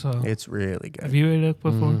 elk, man. so It's really good. have you ate elk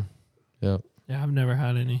before? Mhm. Yep. Yeah, I've never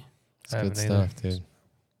had any. It's I good haven't either. stuff, dude.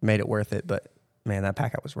 Made it worth it, but man, that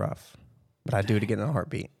pack out was rough. But I'd do it again in a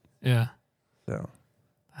heartbeat. Yeah, So.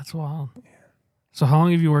 that's wild. So how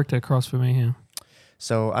long have you worked at CrossFit Mayhem?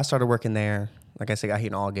 So I started working there like I said, got here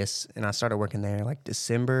in August, and I started working there like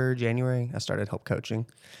December, January. I started help coaching.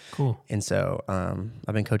 Cool. And so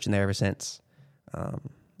I've been coaching there ever since.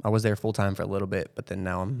 I was there full time for a little bit, but then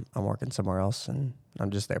now I'm working somewhere else, and I'm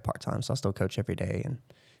just there part time. So I still coach every day and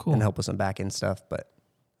Cool. and help with some back end stuff. But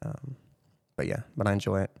I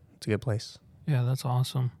enjoy it. It's a good place. Yeah, that's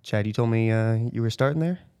awesome. Chad, you told me you were starting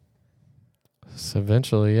there. So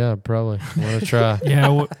eventually, yeah, probably want to try.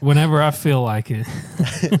 Yeah, whenever I feel like it.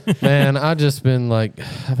 Man, I just been like,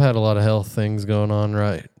 I've had a lot of health things going on,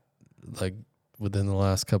 right? Like within the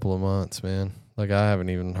last couple of months, man. Like I haven't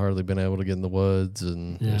even hardly been able to get in the woods,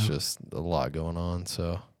 and it's just a lot going on.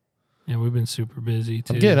 So Yeah, we've been super busy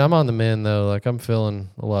too. I'm on the mend though. Like I'm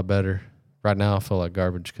feeling a lot better right now. I feel like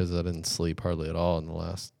garbage because I didn't sleep hardly at all in the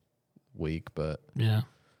last week. But Yeah.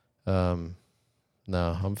 no,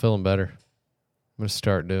 I'm feeling better. I'm gonna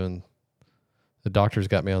start doing. The doctor's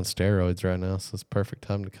got me on steroids right now, so it's perfect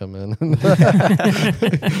time to come in.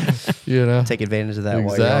 You know, Take advantage of that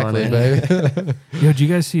exactly, while you're on it. baby. Yo, did you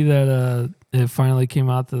guys see that? It finally came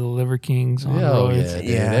out that the Liver Kings on Oh roids. yeah, dude.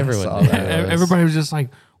 Yeah, I Everyone saw knew that. it was. Everybody was just like,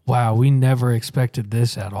 "Wow, we never expected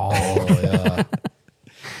this at all." Oh yeah.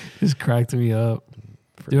 Just cracked me up,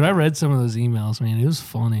 dude. I read some of those emails, man. It was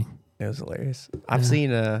funny. It was hilarious. I've seen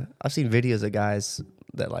videos of guys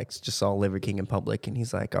that like just saw Liver King in public, and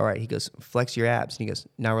he's like, all right, he goes, flex your abs, and he goes,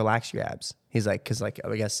 now relax your abs. He's like, because like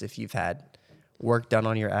I guess if you've had work done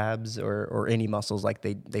on your abs or any muscles, like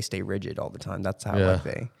they stay rigid all the time. That's how like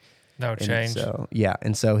they No and change. So yeah,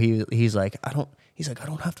 and so he's like, I don't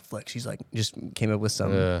have to flex. He's like, just came up with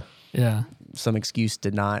Yeah, some excuse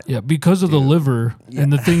to not. yeah, because of the liver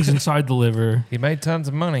and the things inside the liver. He made tons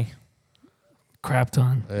of money. Crap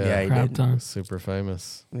ton. Yeah, he crap did. ton. Super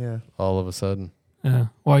famous Yeah. all of a sudden. Yeah.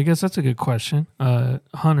 Well, I guess that's a good question.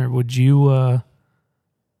 Hunter, would you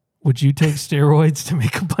take steroids to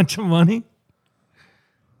make a bunch of money?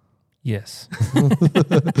 Yes.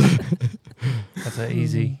 That's an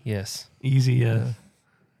easy yes. Easy. Yeah.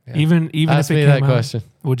 Even Ask if it me came that out, question.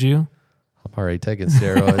 would you? I'm already taking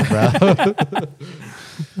steroids, bro.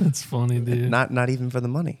 That's funny, dude. Not even for the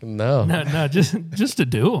money. No. No, just to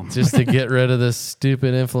do them. Just to get rid of this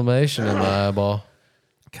stupid inflammation in my eyeball.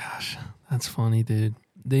 Gosh, that's funny, dude.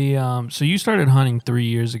 So you started hunting 3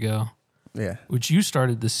 years ago, Yeah. which you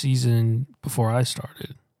started the season before I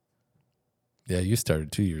started. Yeah, you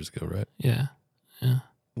started 2 years ago, right? Yeah. Yeah.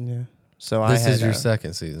 So This I had is your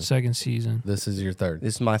second season. Second season. This is your third.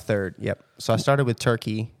 This is my third. Yep. So I started with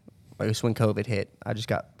turkey. Like just when COVID hit, I just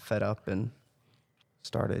got fed up and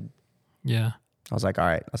started. Yeah. I was like, all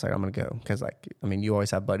right. I was like, I'm gonna go because you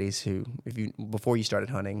always have buddies who, before you started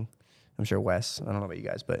hunting, I'm sure Wes. I don't know about you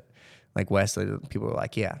guys, but like Wes, people were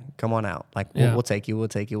like, yeah, come on out. Like we'll take you,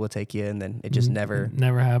 and then it just never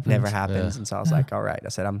happens. Yeah. And so I was like, all right. I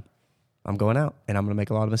said, I'm going out and I'm gonna make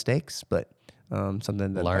a lot of mistakes, but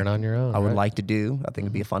something that Learn on your own. I would right? like to do. I think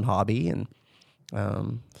it'd be a fun hobby and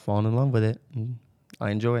falling in love with it. And I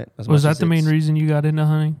enjoy it. Was that the main reason you got into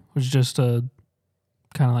hunting? Was just to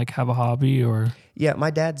kind of like have a hobby, or? Yeah, my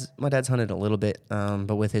dad's hunted a little bit,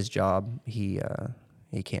 but with his job, he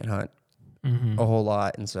can't hunt a whole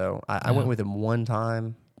lot, and so I went with him one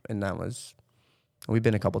time, and we've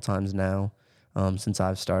been a couple times now. Since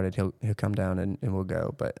I've started, he'll come down and we'll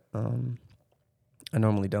go, but I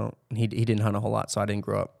normally don't. He didn't hunt a whole lot, so I didn't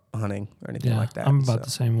grow up hunting or anything like that. I'm about the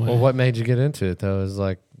same way. Well, what made you get into it, though, is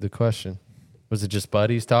like the question. Was it just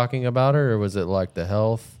buddies talking about it, or was it like the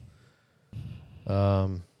health,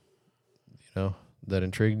 that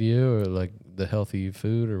intrigued you, or like the healthy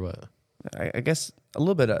food, or what? I guess a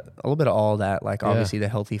little bit of all that. Like obviously the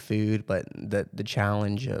healthy food, but the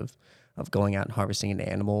challenge of going out and harvesting an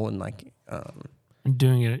animal and like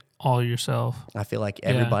doing it all yourself. I feel like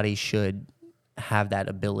everybody should have that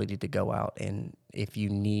ability to go out and if you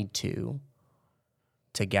need to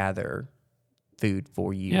gather food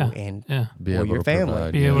for you and Be for able your to family.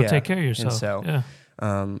 provide, Be able to take care of yourself. And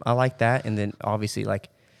so I like that. And then obviously like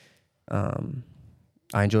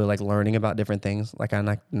I enjoy like learning about different things. Like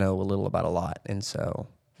I know a little about a lot. And so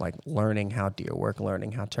like learning how deer work,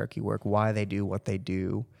 learning how turkey work, why they do what they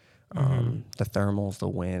do, the thermals, the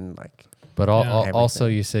wind, like. But also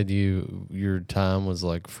you said your time was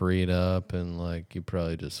like freed up and like you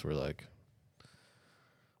probably just were like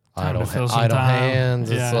idle hands.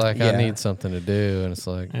 It's like I need something to do, and it's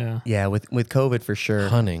like with COVID for sure.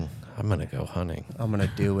 Hunting. I'm gonna go hunting. I'm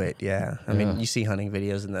gonna do it. Yeah. I mean, you see hunting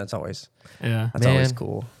videos, and that's always always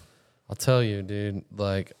cool. I'll tell you, dude.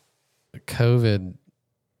 Like COVID,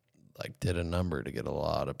 like did a number to get a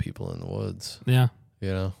lot of people in the woods. Yeah.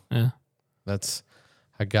 You know. Yeah. That's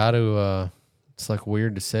I got to. It's like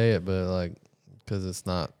weird to say it, but like because it's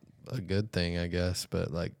not a good thing, I guess.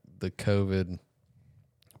 But like the COVID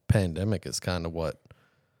pandemic is kind of what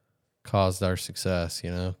caused our success,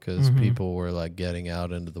 because people were like getting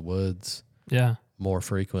out into the woods more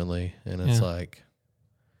frequently, and it's like,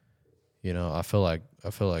 I feel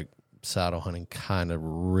like saddle hunting kind of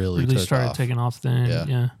really took started off. taking off then.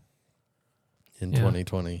 Yeah. In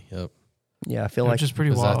 2020. Yep. Yeah, I feel like which is pretty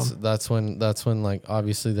wild. That's when like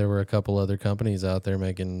obviously there were a couple other companies out there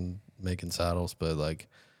making saddles, but like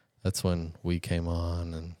that's when we came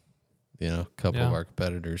on, and a couple of our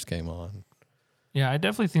competitors came on. Yeah, I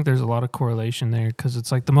definitely think there's a lot of correlation there, because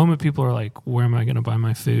it's like the moment people are like, where am I going to buy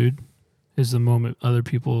my food, is the moment other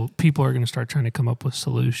people are going to start trying to come up with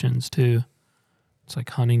solutions too. It's like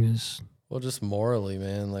hunting is... Well, just morally,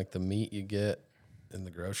 man, like the meat you get in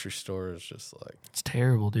the grocery store is just like... It's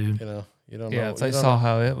terrible, dude. You don't know. Yeah, if they saw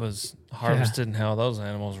how it was harvested and how those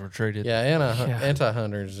animals were treated. Yeah,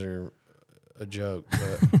 anti-hunters are a joke,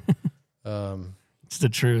 but... it's the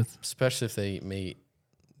truth. Especially if they eat meat.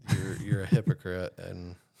 You're a hypocrite,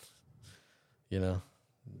 and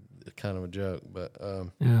kind of a joke, but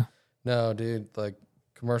no, dude, like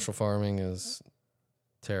commercial farming is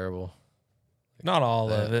terrible. Not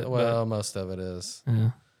all of it. Well, most of it is.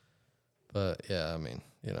 Yeah. But yeah, I mean,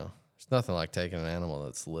 there's nothing like taking an animal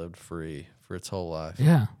that's lived free for its whole life.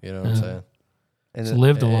 Yeah. You know what I'm saying? And it's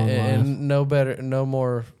lived a long life. And no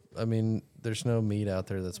more. I mean, there's no meat out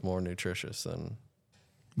there that's more nutritious than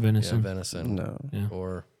venison. Yeah, venison. No. Yeah.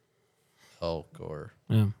 Or elk or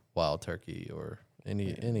wild turkey or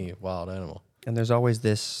any wild animal. And there's always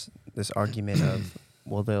this argument of,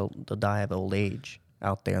 well, they'll die of old age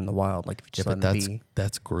out there in the wild, like if you just let them be.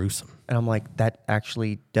 That's gruesome. And I'm like, that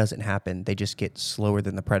actually doesn't happen. They just get slower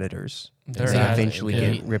than the predators. There they has- eventually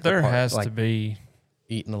get ripped apart. There has like, to be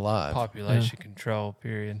Eaten alive. population control,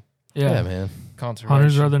 period. Yeah, man. Conservation.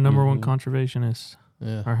 Hunters are the number one conservationists,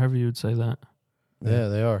 Yeah. or however you would say that. Yeah,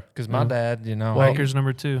 they are. Because my dad, Hiker's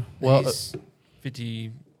number 2. Well, he's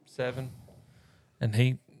 57, and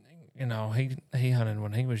he hunted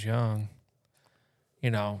when he was young.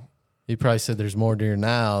 He probably said there's more deer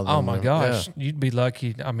now. Than Oh my gosh, Yeah. you'd be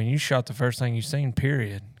lucky. I mean, you shot the first thing you seen,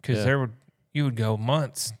 period. Because you would go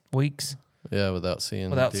months, weeks Without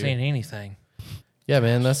seeing deer. seeing anything. Yeah,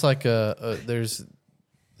 man, that's like there's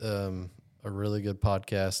a really good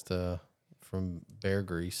podcast from Bear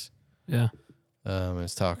Grease. Yeah.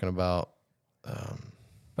 It's talking about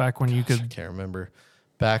Back when you I could... can't remember.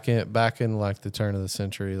 Back in like the turn of the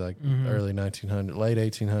century, like early 1900s, late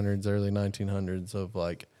 1800s, early 1900s of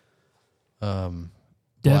like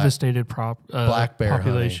devastated black bear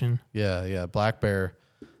population. hunting. Yeah, black bear.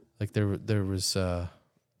 Like there was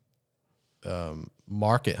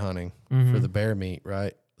market hunting for the bear meat,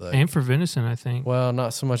 right? Like, And for venison, I think. well,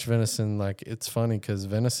 not so much venison. Like it's funny because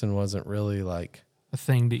venison wasn't really like A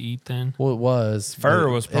thing to eat then. well, it was Fur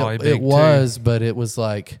but was probably it big, too. was, but it was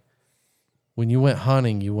like when you went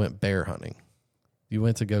hunting, you went bear hunting. You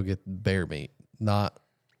went to go get bear meat, not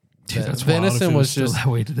Dude, that's wild if venison it was still just that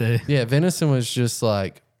way today. yeah. Venison was just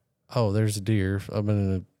like, oh, there's a deer. I'm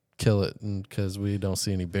gonna kill it because we don't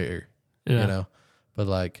see any bear. Yeah. But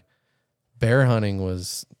like bear hunting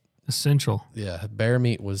was Essential. bear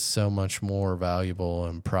meat was so much more valuable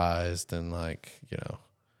and prized and like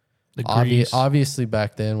The grease. obviously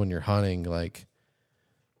back then when you're hunting, like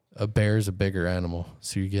a bear's a bigger animal,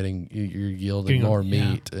 so you're yielding Getting more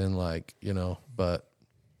yeah. meat and like but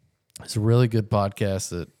it's a really good podcast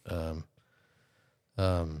that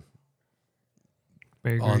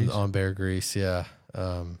Bear grease. on Bear Grease,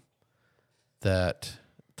 that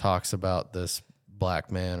talks about this black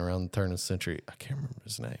man around the turn of the century. I can't remember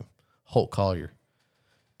his name. Holt Collier.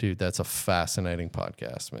 Dude, that's a fascinating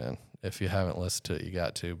podcast, man. If you haven't listened to it, you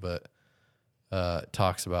got to. But it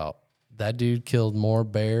talks about that dude killed more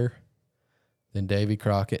bear than Davy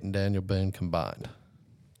Crockett and Daniel Boone combined.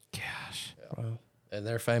 Gosh. wow. And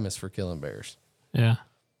they're famous for killing bears. Yeah.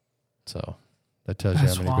 So that tells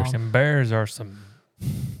That's you how many wild. bears. And bears are some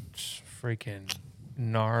freaking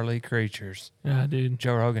gnarly creatures. Yeah, dude.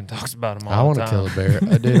 Joe Rogan talks about them I all want the to time. kill a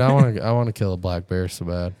bear. Dude, I want to kill a black bear so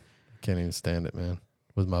bad. Can't even stand it, man.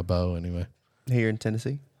 With my bow, anyway. Here in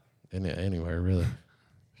Tennessee. Anywhere, really.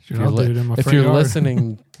 Dude, I'll do it in my If front you're yard.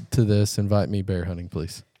 listening to this, invite me bear hunting,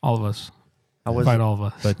 please. All of us. I was Invite all of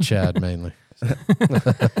us. But Chad mainly.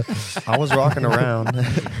 I was walking around.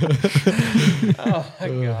 Oh my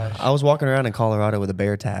gosh. I was walking around in Colorado with a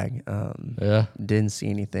bear tag. Yeah. Didn't see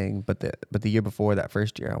anything, but the year before, that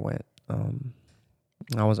first year I went,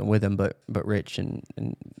 I wasn't with him, but Rich and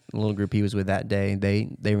a little group he was with that day,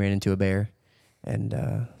 they ran into a bear, and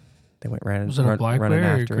they went Was it a black running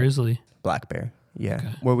bear or a after it. grizzly? Black bear, yeah. Okay.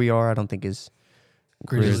 Where we are, I don't think is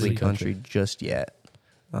grizzly country just yet.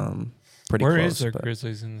 Pretty Where close. is there but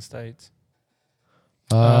grizzlies in the States?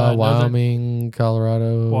 Wyoming,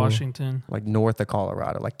 Colorado, Washington. like north of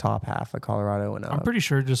Colorado, like top half of Colorado and up. I'm pretty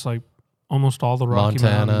sure just like almost all the Rocky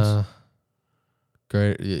Montana, Mountains.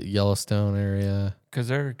 Great Yellowstone area. Because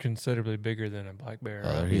they're considerably bigger than a black bear.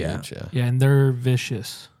 Oh, they're Right? Yeah. huge, yeah. Yeah, and they're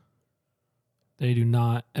vicious. They do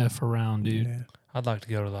not F around, dude. Yeah. I'd like to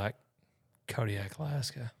go to like Kodiak,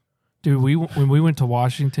 Alaska. Dude, when we went to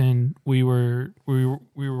Washington, we were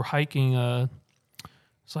hiking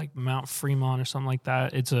it's like Mount Fremont or something like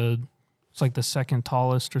that. It's like the second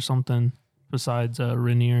tallest or something besides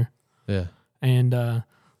Rainier. Yeah. And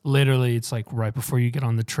literally it's like right before you get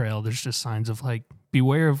on the trail, there's just signs of like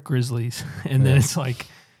beware of grizzlies. And then it's like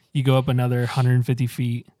you go up another 150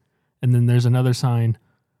 feet and then there's another sign,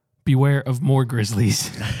 beware of more grizzlies.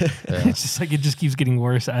 Yeah. It's just like it just keeps getting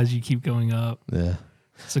worse as you keep going up. Yeah.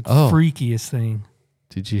 It's the Oh. freakiest thing.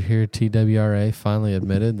 Did you hear TWRA finally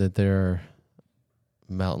admitted that there are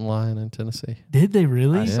mountain lion in Tennessee? Did they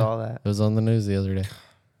really? I saw that. It was on the news the other day.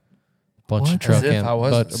 Bunch What? of trail As if cam, I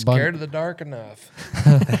wasn't but- scared of the dark enough.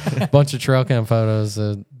 bunch of trail cam photos.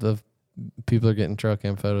 The people are getting trail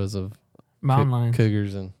cam photos of Mountain lions.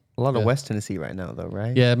 cougars and A lot Yeah. of West Tennessee right now, though,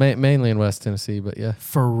 right? yeah, mainly in West Tennessee, but yeah,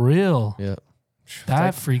 For real. yeah,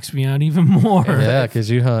 That freaks me out even more. yeah,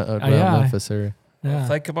 because you hunt around yeah. Memphis area. Yeah. If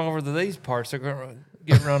they come over to these parts, they're going to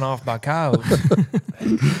get run off by coyotes.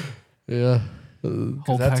 Yeah,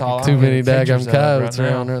 Whole that's pack all of I'm too getting many pictures daggum of coyotes right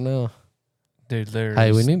now. around right now. Dude, there's,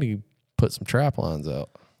 Hey, we need to put some trap lines out.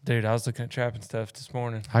 dude, I was looking at trapping stuff this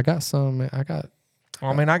morning. I got some. Man. I got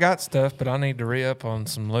Well, I mean, I got stuff, but I need to re-up on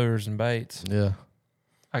some lures and baits. yeah.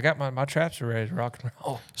 I got my traps are ready to rock and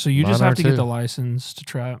roll. So you just Mine have are to get too. the license to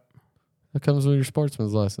trap. That comes with your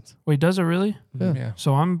sportsman's license. Wait, does it really? Yeah. Yeah.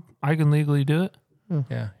 So I can legally do it?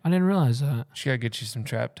 Yeah. I didn't realize that. She got to get you some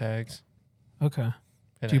trap tags. Okay.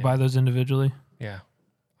 It Do you ain't- buy those individually? Yeah.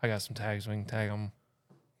 I got some tags. We can tag them.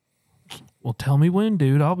 Well, tell me when,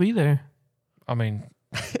 dude. I'll be there. I mean,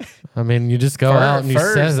 I mean, you just go out and you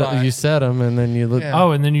furs, like- set them, and then you look, Yeah.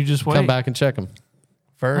 Oh, and then you just wait. come back and check them. Oh,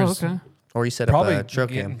 furs okay. Or you set probably up a trail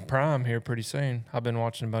getting cam. prime here pretty soon. I've been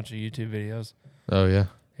watching a bunch of YouTube videos. Oh yeah,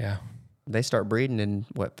 Yeah. They start breeding in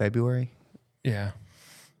what, February? Yeah.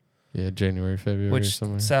 yeah, January, February, or Which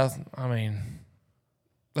something. I mean,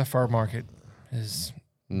 the fur market is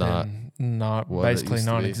Not not what it basically used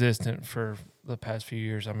to be. non-existent for the past few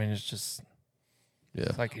years. I mean, it's just yeah.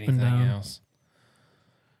 it's like anything down. else.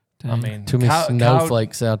 I Dang. mean, Too many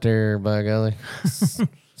snowflakes out there, by golly.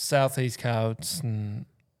 southeast coyotes and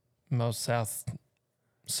most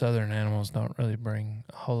southern animals don't really bring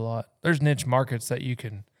a whole lot. There's niche markets that you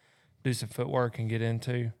can do some footwork and get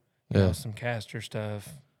into. You know, Yeah, some castor stuff,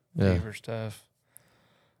 yeah. beaver stuff.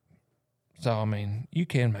 So I mean, you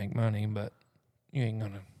can make money, but you ain't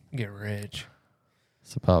gonna get rich.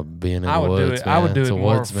 It's about being in I the would do woods. it. I would man. do It's it a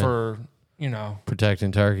more woodsman. for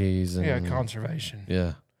Protecting turkeys and conservation.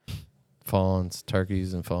 yeah, fawns,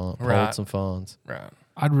 turkeys and fawns, Right. poults and fawns. Right.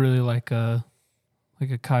 I'd really like a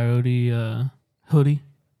coyote hoodie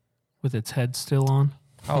with its head still on.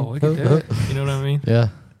 Oh, we could do it. You know what I mean? Yeah,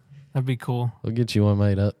 That'd be cool. we'll get you one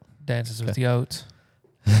made up. Dances with the oats.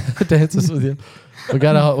 Dances with you. We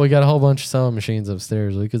got a whole bunch of sewing machines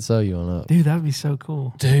upstairs. We could sew you one up. Dude, that'd be so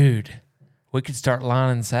cool. Dude, we could start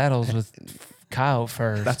lining saddles with coyote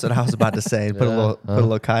furs. That's what I was about to say. Put a Yeah.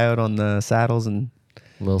 little coyote on the saddles and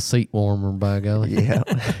A little seat warmer, by golly. yeah,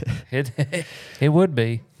 It would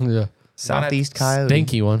be. Yeah, southeast coyote.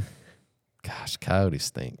 stinky one. Gosh, coyotes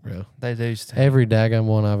stink, bro. They do stink. Every daggum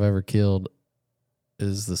one I've ever killed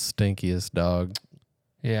is the stinkiest dog.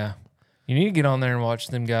 Yeah. You need to get on there and watch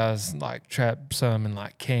them guys like trap some in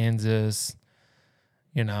like Kansas,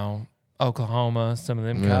 Oklahoma, some of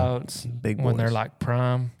them Yeah. coyotes Big when they're boys. like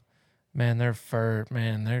prime. Man, their fur,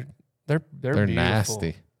 man, they're They're beautiful.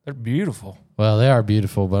 nasty. They're beautiful. Well, they are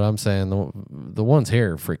beautiful, but I'm saying the ones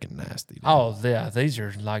here are freaking nasty. dude. Oh, yeah, these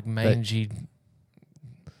are like mangy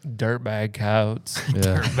dirtbag coyotes.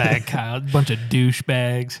 Yeah. Bag coyote, bunch of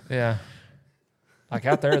douchebags. Yeah. Like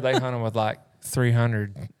out there, they hunt them with like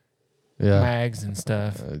 300 Yeah. mags and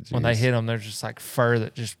stuff. When they jeez. hit them, they're just like fur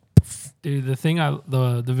that just. Dude, the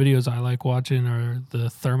videos I like watching are the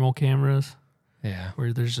thermal cameras Yeah.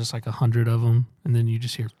 where there's just like 100 of them, and then you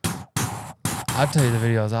just hear. I'll tell you the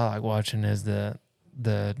videos I like watching is the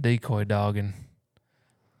decoy dogging.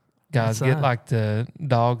 Guys What's get that? like the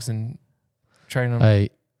dogs and train them Hey,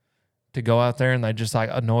 to go out there and they just like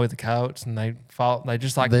annoy the coyotes and they fall. They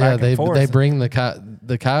just like they back and forth. they bring the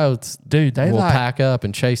coyotes. Dude, they will like pack up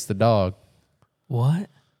and chase the dog. What?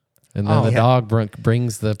 And then the yeah. dog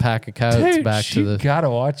brings the pack of coyotes Dude, back to you the. gotta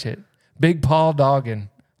watch it. Big Paw Doggin.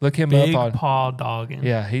 Look him Big up on. Paw Doggin.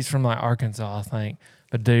 Yeah, he's from like Arkansas, I think.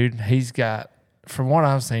 But dude, he's got, from what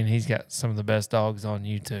I've seen, he's got some of the best dogs on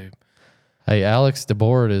YouTube. Hey, Alex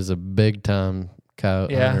DeBoard is a big time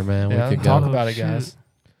coyote hunter, man. Yeah, We could talk go. about it, Shit. guys.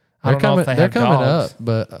 I don't know if they They're have coming dogs. up,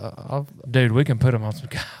 but Dude, we can put him on some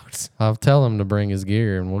coyotes. I'll tell him to bring his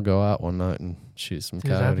gear, and we'll go out one night and shoot some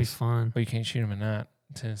Dude, that'd be coyotes. fun. But you can't shoot him at night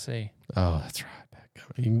in Tennessee. Oh, that's right.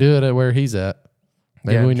 You can do it at where he's at.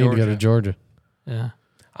 Maybe Yeah, we need to go to Georgia. Yeah.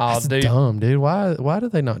 Oh, That's dude. dumb, dude. Why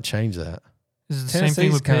did they not change that? Is it the same thing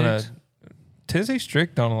Tennessee's with kind pigs? of Tennessee's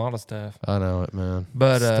strict on a lot of stuff. I know it, man.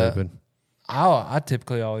 But Stupid. I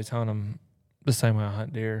typically always hunt them the same way I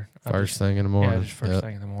hunt deer. First thing in the morning. Yeah, just first Yep.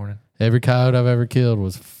 thing in the morning. Every coyote I've ever killed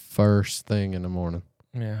was first thing in the morning.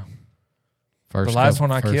 Yeah. First. The last couple-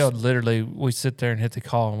 one I first- killed, literally, we sit there and hit the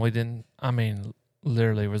call, and we didn't. I mean,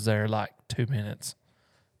 literally was there like 2 minutes.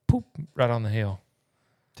 Poop, right on the hill.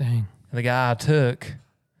 Dang. And the guy I took,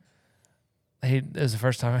 it was the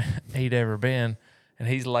first time he'd ever been, and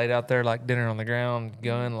he's laid out there like dinner on the ground,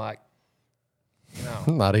 gun like, you know,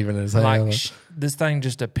 Not even his like hand. this thing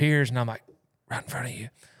just appears, and I'm like, right in front of you.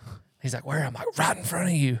 He's like, where? I'm like, right in front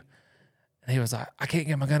of you. And he was like, I can't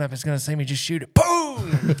get my gun up. It's gonna see me. Just shoot it.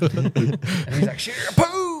 Boom. And he's like, shoot it.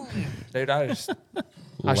 Boom. Dude, I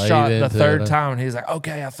Laid shot the into third it. time, and he's like,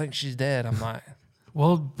 okay, I think she's dead. I'm like,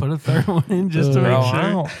 Well, put a third one in just to bro, make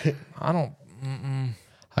sure. I don't. Mm-mm.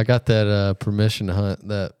 I got that permission to hunt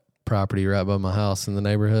that property right by my house in the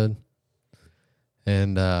neighborhood.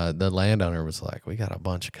 And the landowner was like, we got a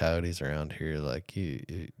bunch of coyotes around here. Like,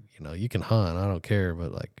 you know, you can hunt. I don't care.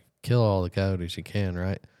 But, like, kill all the coyotes you can,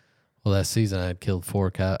 right? Well, that season I had killed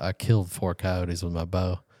I killed 4 coyotes with my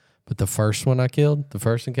bow. But the first one I killed, the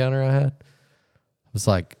first encounter I had, was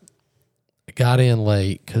like, I got in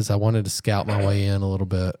late because I wanted to scout my way in a little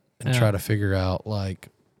bit and try to figure out, like,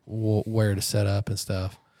 where to set up and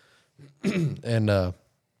stuff. And I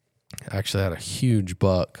actually had a huge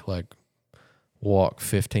buck, like, walk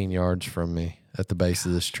 15 yards from me at the base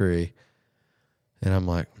of this tree. And I'm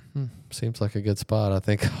like, seems like a good spot. I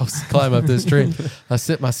think I'll climb up this tree. I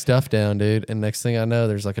sit my stuff down, dude. And next thing I know,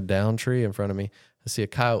 there's like a down tree in front of me. I see a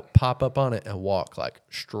coyote pop up on it and walk like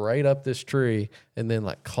straight up this tree and then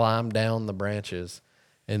like climb down the branches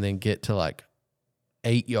and then get to like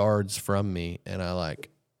 8 yards from me. And I like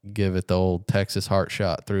give it the old Texas heart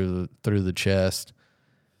shot through the chest.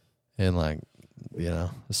 And like, you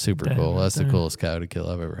know, it's super Damn, cool. right That's the there. coolest coyote kill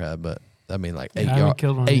I've ever had. But I mean, like I haven't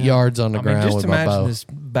killed one yet. yards on the I mean, ground just with my imagine bow. this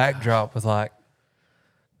backdrop with like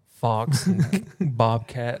fox and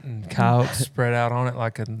bobcat and coyotes spread out on it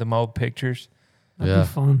like them old pictures. That'd Yeah. be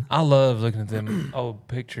fun. I love looking at them old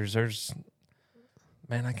pictures.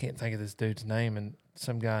 Man, I can't think of this dude's name, and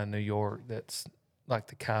some guy in New York that's like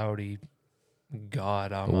the coyote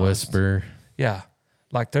god The almost. whisper. Yeah.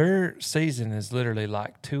 Like their season is literally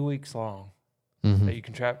like 2 weeks long Mm-hmm. that you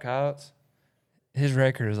can trap coyotes. His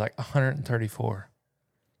record is like 134.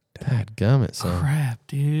 Dadgummit, son. Crap,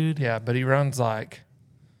 dude. Yeah, but he runs like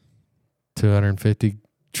 250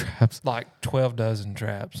 traps. 12 dozen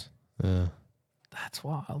traps. Yeah. That's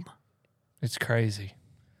wild. It's crazy.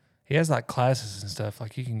 He has like classes and stuff.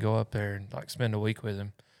 Like you can go up there and like spend a week with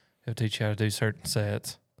him. He'll teach you how to do certain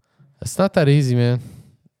sets. It's not that easy, man.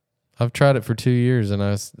 I've tried it for 2 years and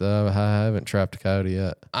I haven't trapped a coyote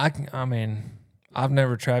yet. I mean, I've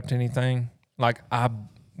never trapped anything. Like I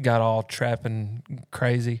got all trapping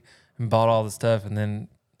crazy and bought all the stuff, and then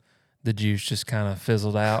the juice just kind of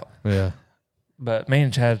fizzled out. Yeah. But me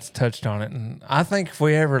and Chad touched on it, and I think if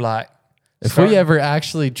we ever like If start- we ever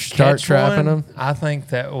actually start catch trapping one, them, I think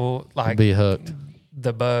that will we'll like be hooked.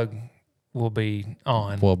 the bug will be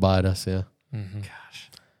on. Will bite us, yeah. Mhm. Gosh.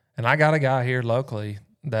 And I got a guy here locally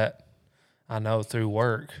that I know through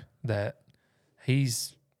work that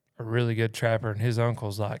he's a really good trapper, and his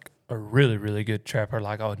uncle's like a really, really good trapper,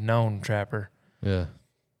 like a known trapper. Yeah.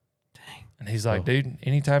 And he's like, Oh. dude,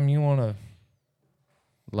 anytime you want to,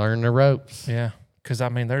 Learn the ropes. yeah. Because, I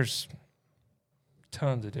mean, there's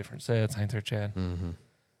tons of different sets, ain't there, Chad? Mm-hmm.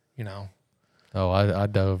 You know. Oh, I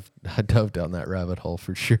dove down that rabbit hole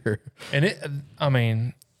for sure. And it, I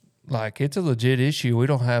mean, like, it's a legit issue. We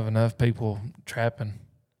don't have enough people trapping.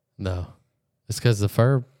 No, it's because the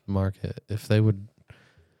fur market. If they would,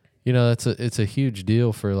 you know, it's a huge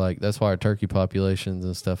deal for like. That's why our turkey populations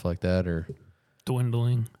and stuff like that are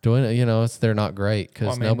Dwindling. doing. You know, they're not great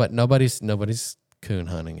because Well, I mean- nobody's coon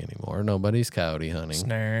hunting anymore. Nobody's coyote hunting.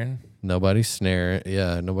 Snaring. Nobody's snaring.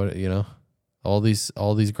 Yeah, nobody. You know, all these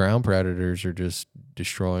ground predators are just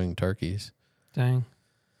destroying turkeys. Dang.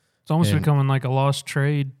 It's almost And- becoming like a lost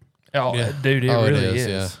trade. Oh, Yeah. dude, it Oh, it really is,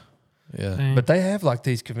 is. Yeah. Dang. But they have like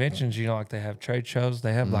these conventions, like they have trade shows.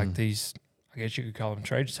 They have like Mhm. these, I guess you could call them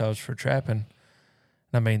trade shows for trapping.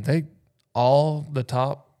 I mean, all the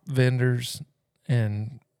top vendors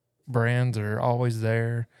and brands are always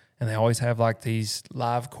there, and they always have like these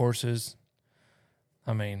live courses.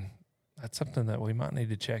 I mean, that's something that we might need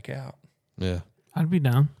to check out. Yeah. I'd be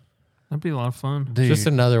down. That'd be a lot of fun. Dude, Just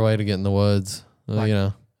another way to get in the woods. Like-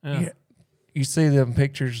 Yeah. Yeah. you see them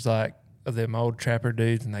pictures like of them old trapper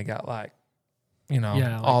dudes, and they got like,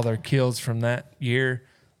 all their kills from that year,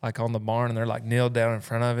 like on the barn, and they're like kneeled down in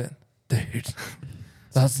front of it. Dude,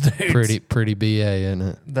 those dudes. Pretty BA, isn't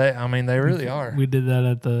it? They really are. We did that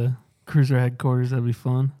at the cruiser headquarters. That'd be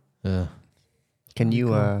fun. Yeah. Can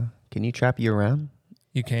you trap year round?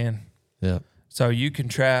 You can. Yeah. So you can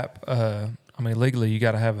trap. Legally, you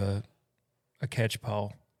got to have a catch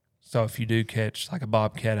pole. So if you do catch like a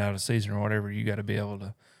bobcat out of season or whatever, you got to be able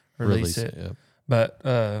to release it. Yeah. But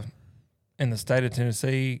in the state of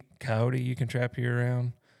Tennessee, coyote you can trap year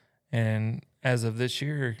round, and as of this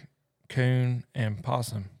year, coon and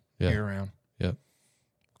possum year round. Yep.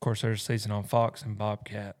 Of course, there's season on fox and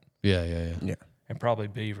bobcat, Yeah. and probably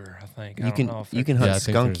beaver. I think You can hunt hunt I think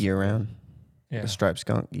skunk there's- year round. Yeah, The striped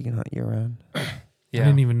skunk you can hunt year round. I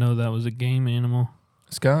didn't even know that was a game animal.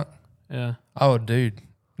 skunk. Yeah. Oh, dude,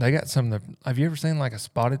 they got some of the. Have you ever seen like a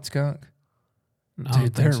spotted skunk? No, I don't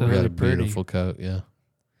Dude, think they're so. really Got a pretty. beautiful coat. Yeah.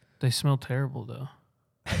 They smell terrible though.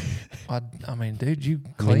 I mean, dude, you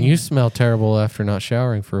I clean. mean, you smell terrible after not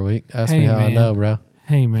showering for a week. Ask me Hey, how I man. know, bro.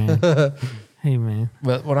 Hey man. Hey man.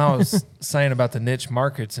 But when I was saying about the niche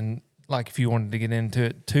markets, and like if you wanted to get into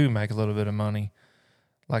it to make a little bit of money,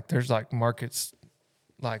 like there's like markets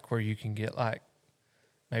like where you can get like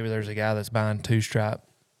maybe there's a guy that's buying 2-stripe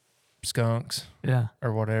skunks Yeah.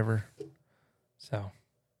 or whatever. So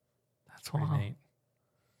That's pretty wild. neat.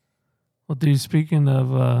 Well, dude, speaking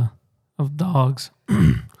of dogs,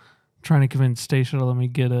 trying to convince Stacia to let me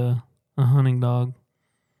get a hunting dog.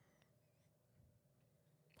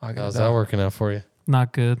 I got How's a that dog. working out for you?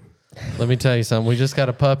 Not good. Let me tell you something. We just got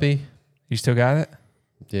a puppy. You still got it?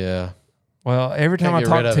 Yeah. Well, every time I Can't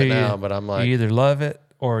get rid talk of to it you, now, but I'm like, you either love it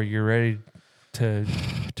or you're ready to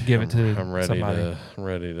give it to I'm ready somebody.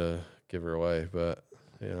 to give her away, but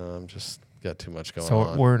I'm just got too much going So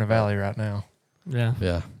on. we're in a valley right now. Yeah.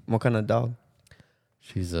 Yeah. What kind of dog?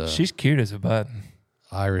 She's She's cute as a button.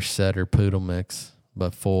 Irish setter poodle mix,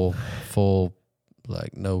 but full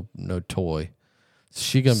like no toy.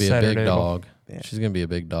 She's gonna be Setter a big doodle. dog. Yeah. She's gonna be a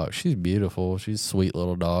big dog. She's beautiful. She's a sweet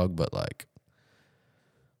little dog, but like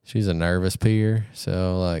she's a nervous peer.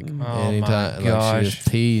 So like Oh my anytime like gosh. she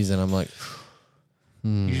just pees and I'm like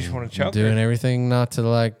You just wanna choke doing her. everything not to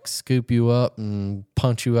like scoop you up and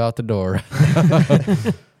punch you out the door.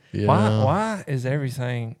 You know? Why is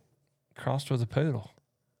everything crossed with a poodle?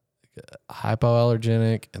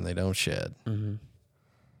 Hypoallergenic and they don't shed. Mm-hmm.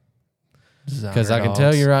 Because I can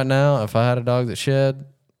tell you right now, if I had a dog that shed,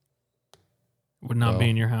 Would not well, be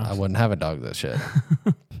in your house. I wouldn't have a dog that shed.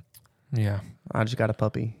 Yeah. I just got a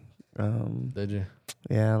puppy. Did you?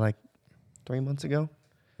 Yeah, like 3 months ago,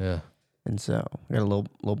 Yeah. and so I got a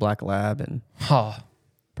little black lab, and Oh,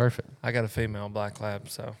 Perfect. I got a female black lab,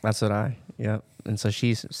 so that's what yeah. And so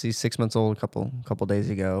she's 6 months old a couple days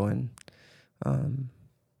ago, and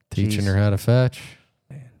Teaching she's her how to fetch.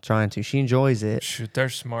 trying to. She enjoys it. shoot, they're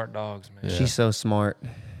smart dogs, man. Yeah. She's so smart,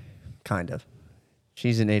 kind of.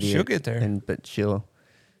 She's an idiot. She'll get there. but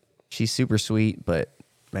she's super sweet, but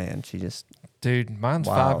man, she just Dude, mine's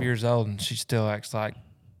Wow. 5 years old and she still acts like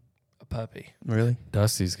a puppy. really.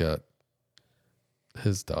 Dusty's got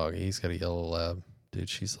his dog. He's got a yellow lab. Dude,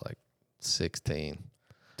 she's like 16.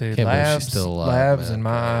 Dude, Can't believe she's labs, still alive, labs man. in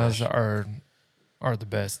my eyes Gosh. are the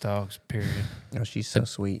best dogs. Period. No, she's so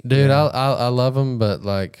sweet, Dude, Yeah. I love them, but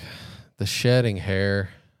like the shedding hair.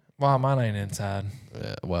 Well, mine ain't inside.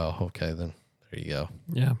 Well, okay, then there you go.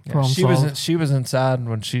 Yeah. Yeah, Problem she solved. was inside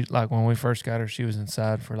when we first got her. She was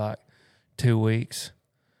inside for like 2 weeks,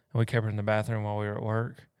 and we kept her in the bathroom while we were at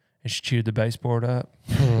work, and she chewed the baseboard up.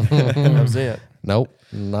 That was it. Nope,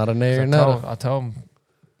 not a So nair, no. I told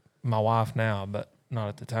my wife now, but not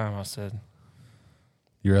at the time. I said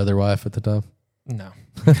Your other wife at the time? no.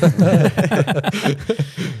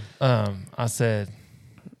 I said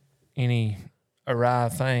any awry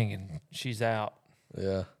thing, and she's out.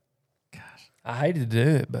 Yeah. I hated to do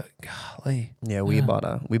it, but golly, Yeah, we Yeah. bought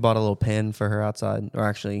a little pen for her outside. Or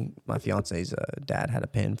actually, my fiance's dad had a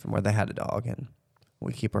pen from where they had a dog, and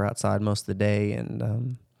we keep her outside most of the day.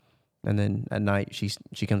 And then at night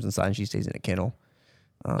she comes inside and she stays in a kennel.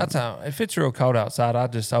 that's how. If it's real cold outside, I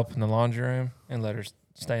just open the laundry room and let her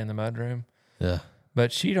stay in the mud room. Yeah.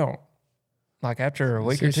 But she don't, like after a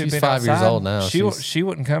week or two She's being 5 years outside, old now. She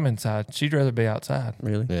wouldn't come inside. She'd rather be outside.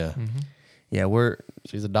 Really? Yeah. Mm-hmm. Yeah,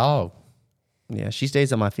 She's a dog. yeah, she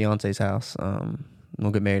stays at my fiance's house.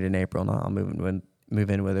 We'll get married in April, and I'll move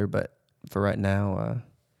in with her. But for right now,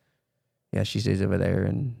 yeah, she stays over there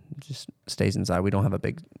and just stays inside. We don't have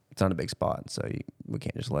it's not a big spot, so we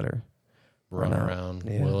can't just let her Run out. around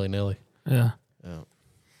Yeah. willy-nilly. Yeah. Yeah.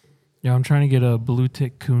 Yeah, I'm trying to get a blue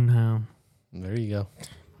tick coonhound. There you go.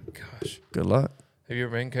 Gosh. Good luck. Have you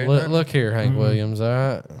ever been coon Look, hunting? look here, Hank Mhm. Williams. All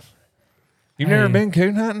right. You've never Hey. been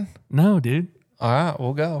coon hunting? No, dude. All right,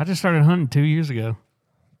 we'll go. I just started hunting 2 years ago.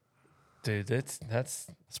 Dude, that's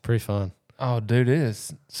It's pretty fun. oh, dude, it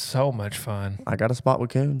is so much fun. I got a spot with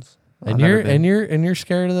coons. And I've never you're been. you're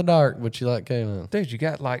scared of the dark, but you like coon. Dude, you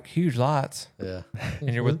got like huge lights, Yeah.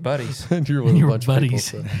 and you're with buddies. and you're with You're a bunch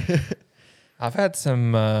buddies. of people. So. I've had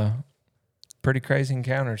some pretty crazy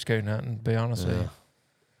encounters coon hunting, to be honest with Yeah. you.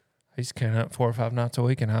 I used to coon hunt 4 or 5 nights a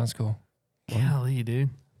week in high school. Golly, dude.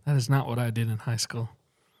 That is not what I did in high school.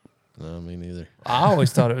 No, me neither. I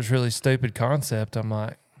always thought it was a really stupid concept. I'm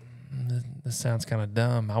like, this sounds kind of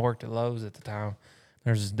dumb. I worked at Lowe's at the time.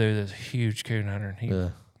 There's this dude that's a huge coon hunter, and he Yeah.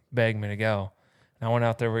 begged me to go. And I went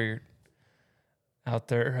out there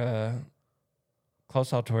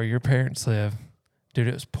close out to where your parents live. Dude,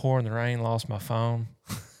 it was pouring the rain, lost my phone.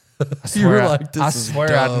 I You were swear, like, this I is swear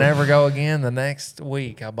dumb. I'd never go again. The next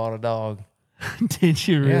week, I bought a dog. Did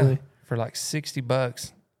you really? Yeah, for like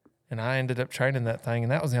 $60. And I ended up training that thing,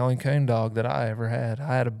 and that was the only coon dog that I ever had.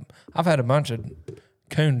 I've had a bunch of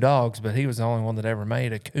coon dogs, but he was the only one that ever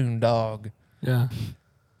made a coon dog. Yeah.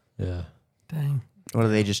 Yeah. Dang. What do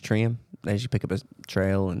they just tree them? They just pick up a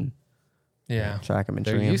trail and Yeah. track them and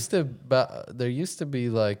There tree them. used to be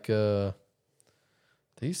like they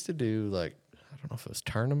used to do like I don't know if it was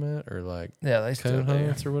tournament or like Yeah, they still coon do.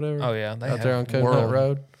 hunts or whatever. Oh, yeah. They out there have on Coon world- Hunt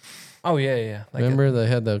Road. Oh, yeah, yeah. They Remember they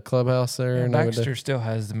had the clubhouse there Yeah, and they would Baxter still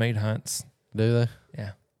has the meat hunts. do they?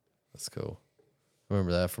 Yeah. That's cool. I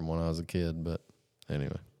remember that from when I was a kid, but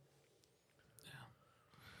anyway.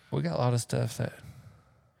 We got a lot of stuff that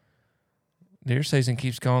deer season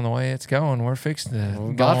keeps going the way it's going. We're fixing to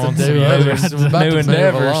We're go about on to some do other others. We're about new to move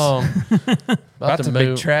endeavors. along. About to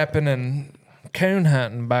be trapping and coon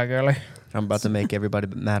hunting, by golly. I'm about to make everybody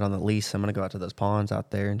mad on the lease. I'm gonna go out to those ponds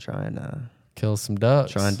out there and try and Kill some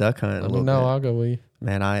ducks. duck hunt. a Let me little know. bit. I'll go with you.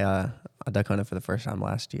 Man, I duck hunted for the first time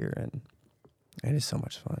last year, and it is so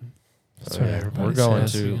much fun. That's Oh, what yeah. everybody We're going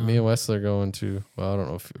says. to. Me and Wesley are going to. Well, I don't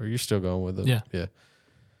know if are you still going with us. Yeah. Yeah.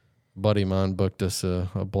 Buddy of mine booked us a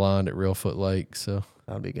blind at Reelfoot Lake, so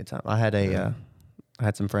That would be a good time. I had I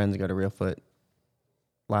had some friends go to Reelfoot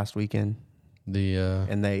last weekend, the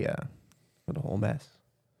and they what a whole mess.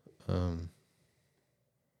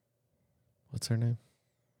 what's her name?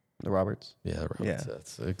 The Roberts. Yeah, Roberts. Yeah.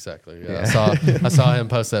 That's exactly. Yeah. Yeah. I saw him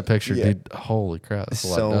post that picture, Yeah. dude. Holy crap, that's a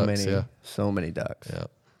lot of ducks. So many ducks. Yeah.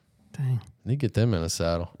 Dang. Need to get them in a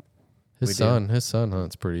saddle. We His do. son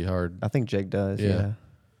hunts pretty hard. I think Jake does. Yeah. Yeah.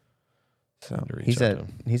 So Need to reach he's out at to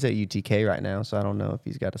him. he's at UTK right now, so I don't know if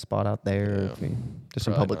he's got a spot out there or Yeah. if there's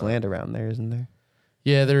some Probably public not. land around there, isn't there?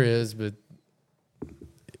 Yeah, there is, but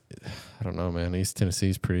I don't know, man. East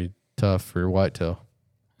Tennessee's pretty tough for whitetail,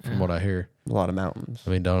 from what I hear. A lot of mountains. I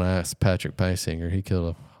mean, don't ask Patrick Paysinger. He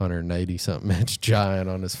killed a 180-something inch giant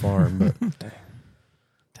on his farm. But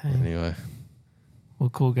Dang. anyway, Well,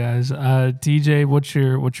 cool guys. TJ, what's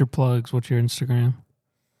your plugs? What's your Instagram?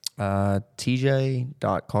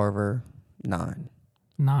 TJ.Carver9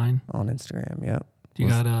 9. on Instagram. Yep. Do you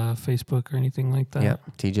got Facebook or anything like that? Yep.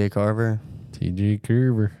 TJ Carver. TG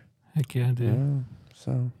Carver. Heck yeah, dude. Yeah.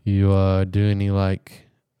 So You do any like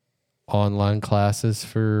online classes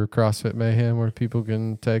for CrossFit Mayhem where people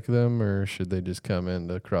can take them, or should they just come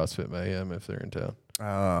into CrossFit Mayhem if they're in town?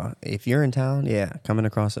 if you're in town, yeah, coming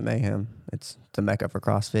across at Mayhem. It's the mecca for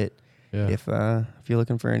CrossFit. Yeah. If you're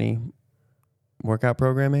looking for any workout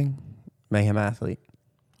programming, Mayhem Athlete.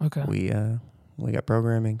 Okay. We got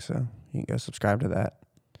programming, so you can go subscribe to that.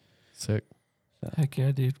 Sick. Heck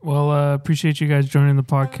yeah, dude. Well, appreciate you guys joining the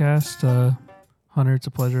podcast. Hunter, it's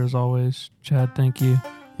a pleasure as always. Chad, thank you.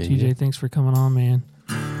 Yeah, TJ, yeah. thanks for coming on, man.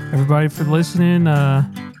 Everybody for listening,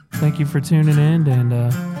 thank you for tuning in, and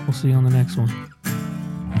we'll see you on the next one.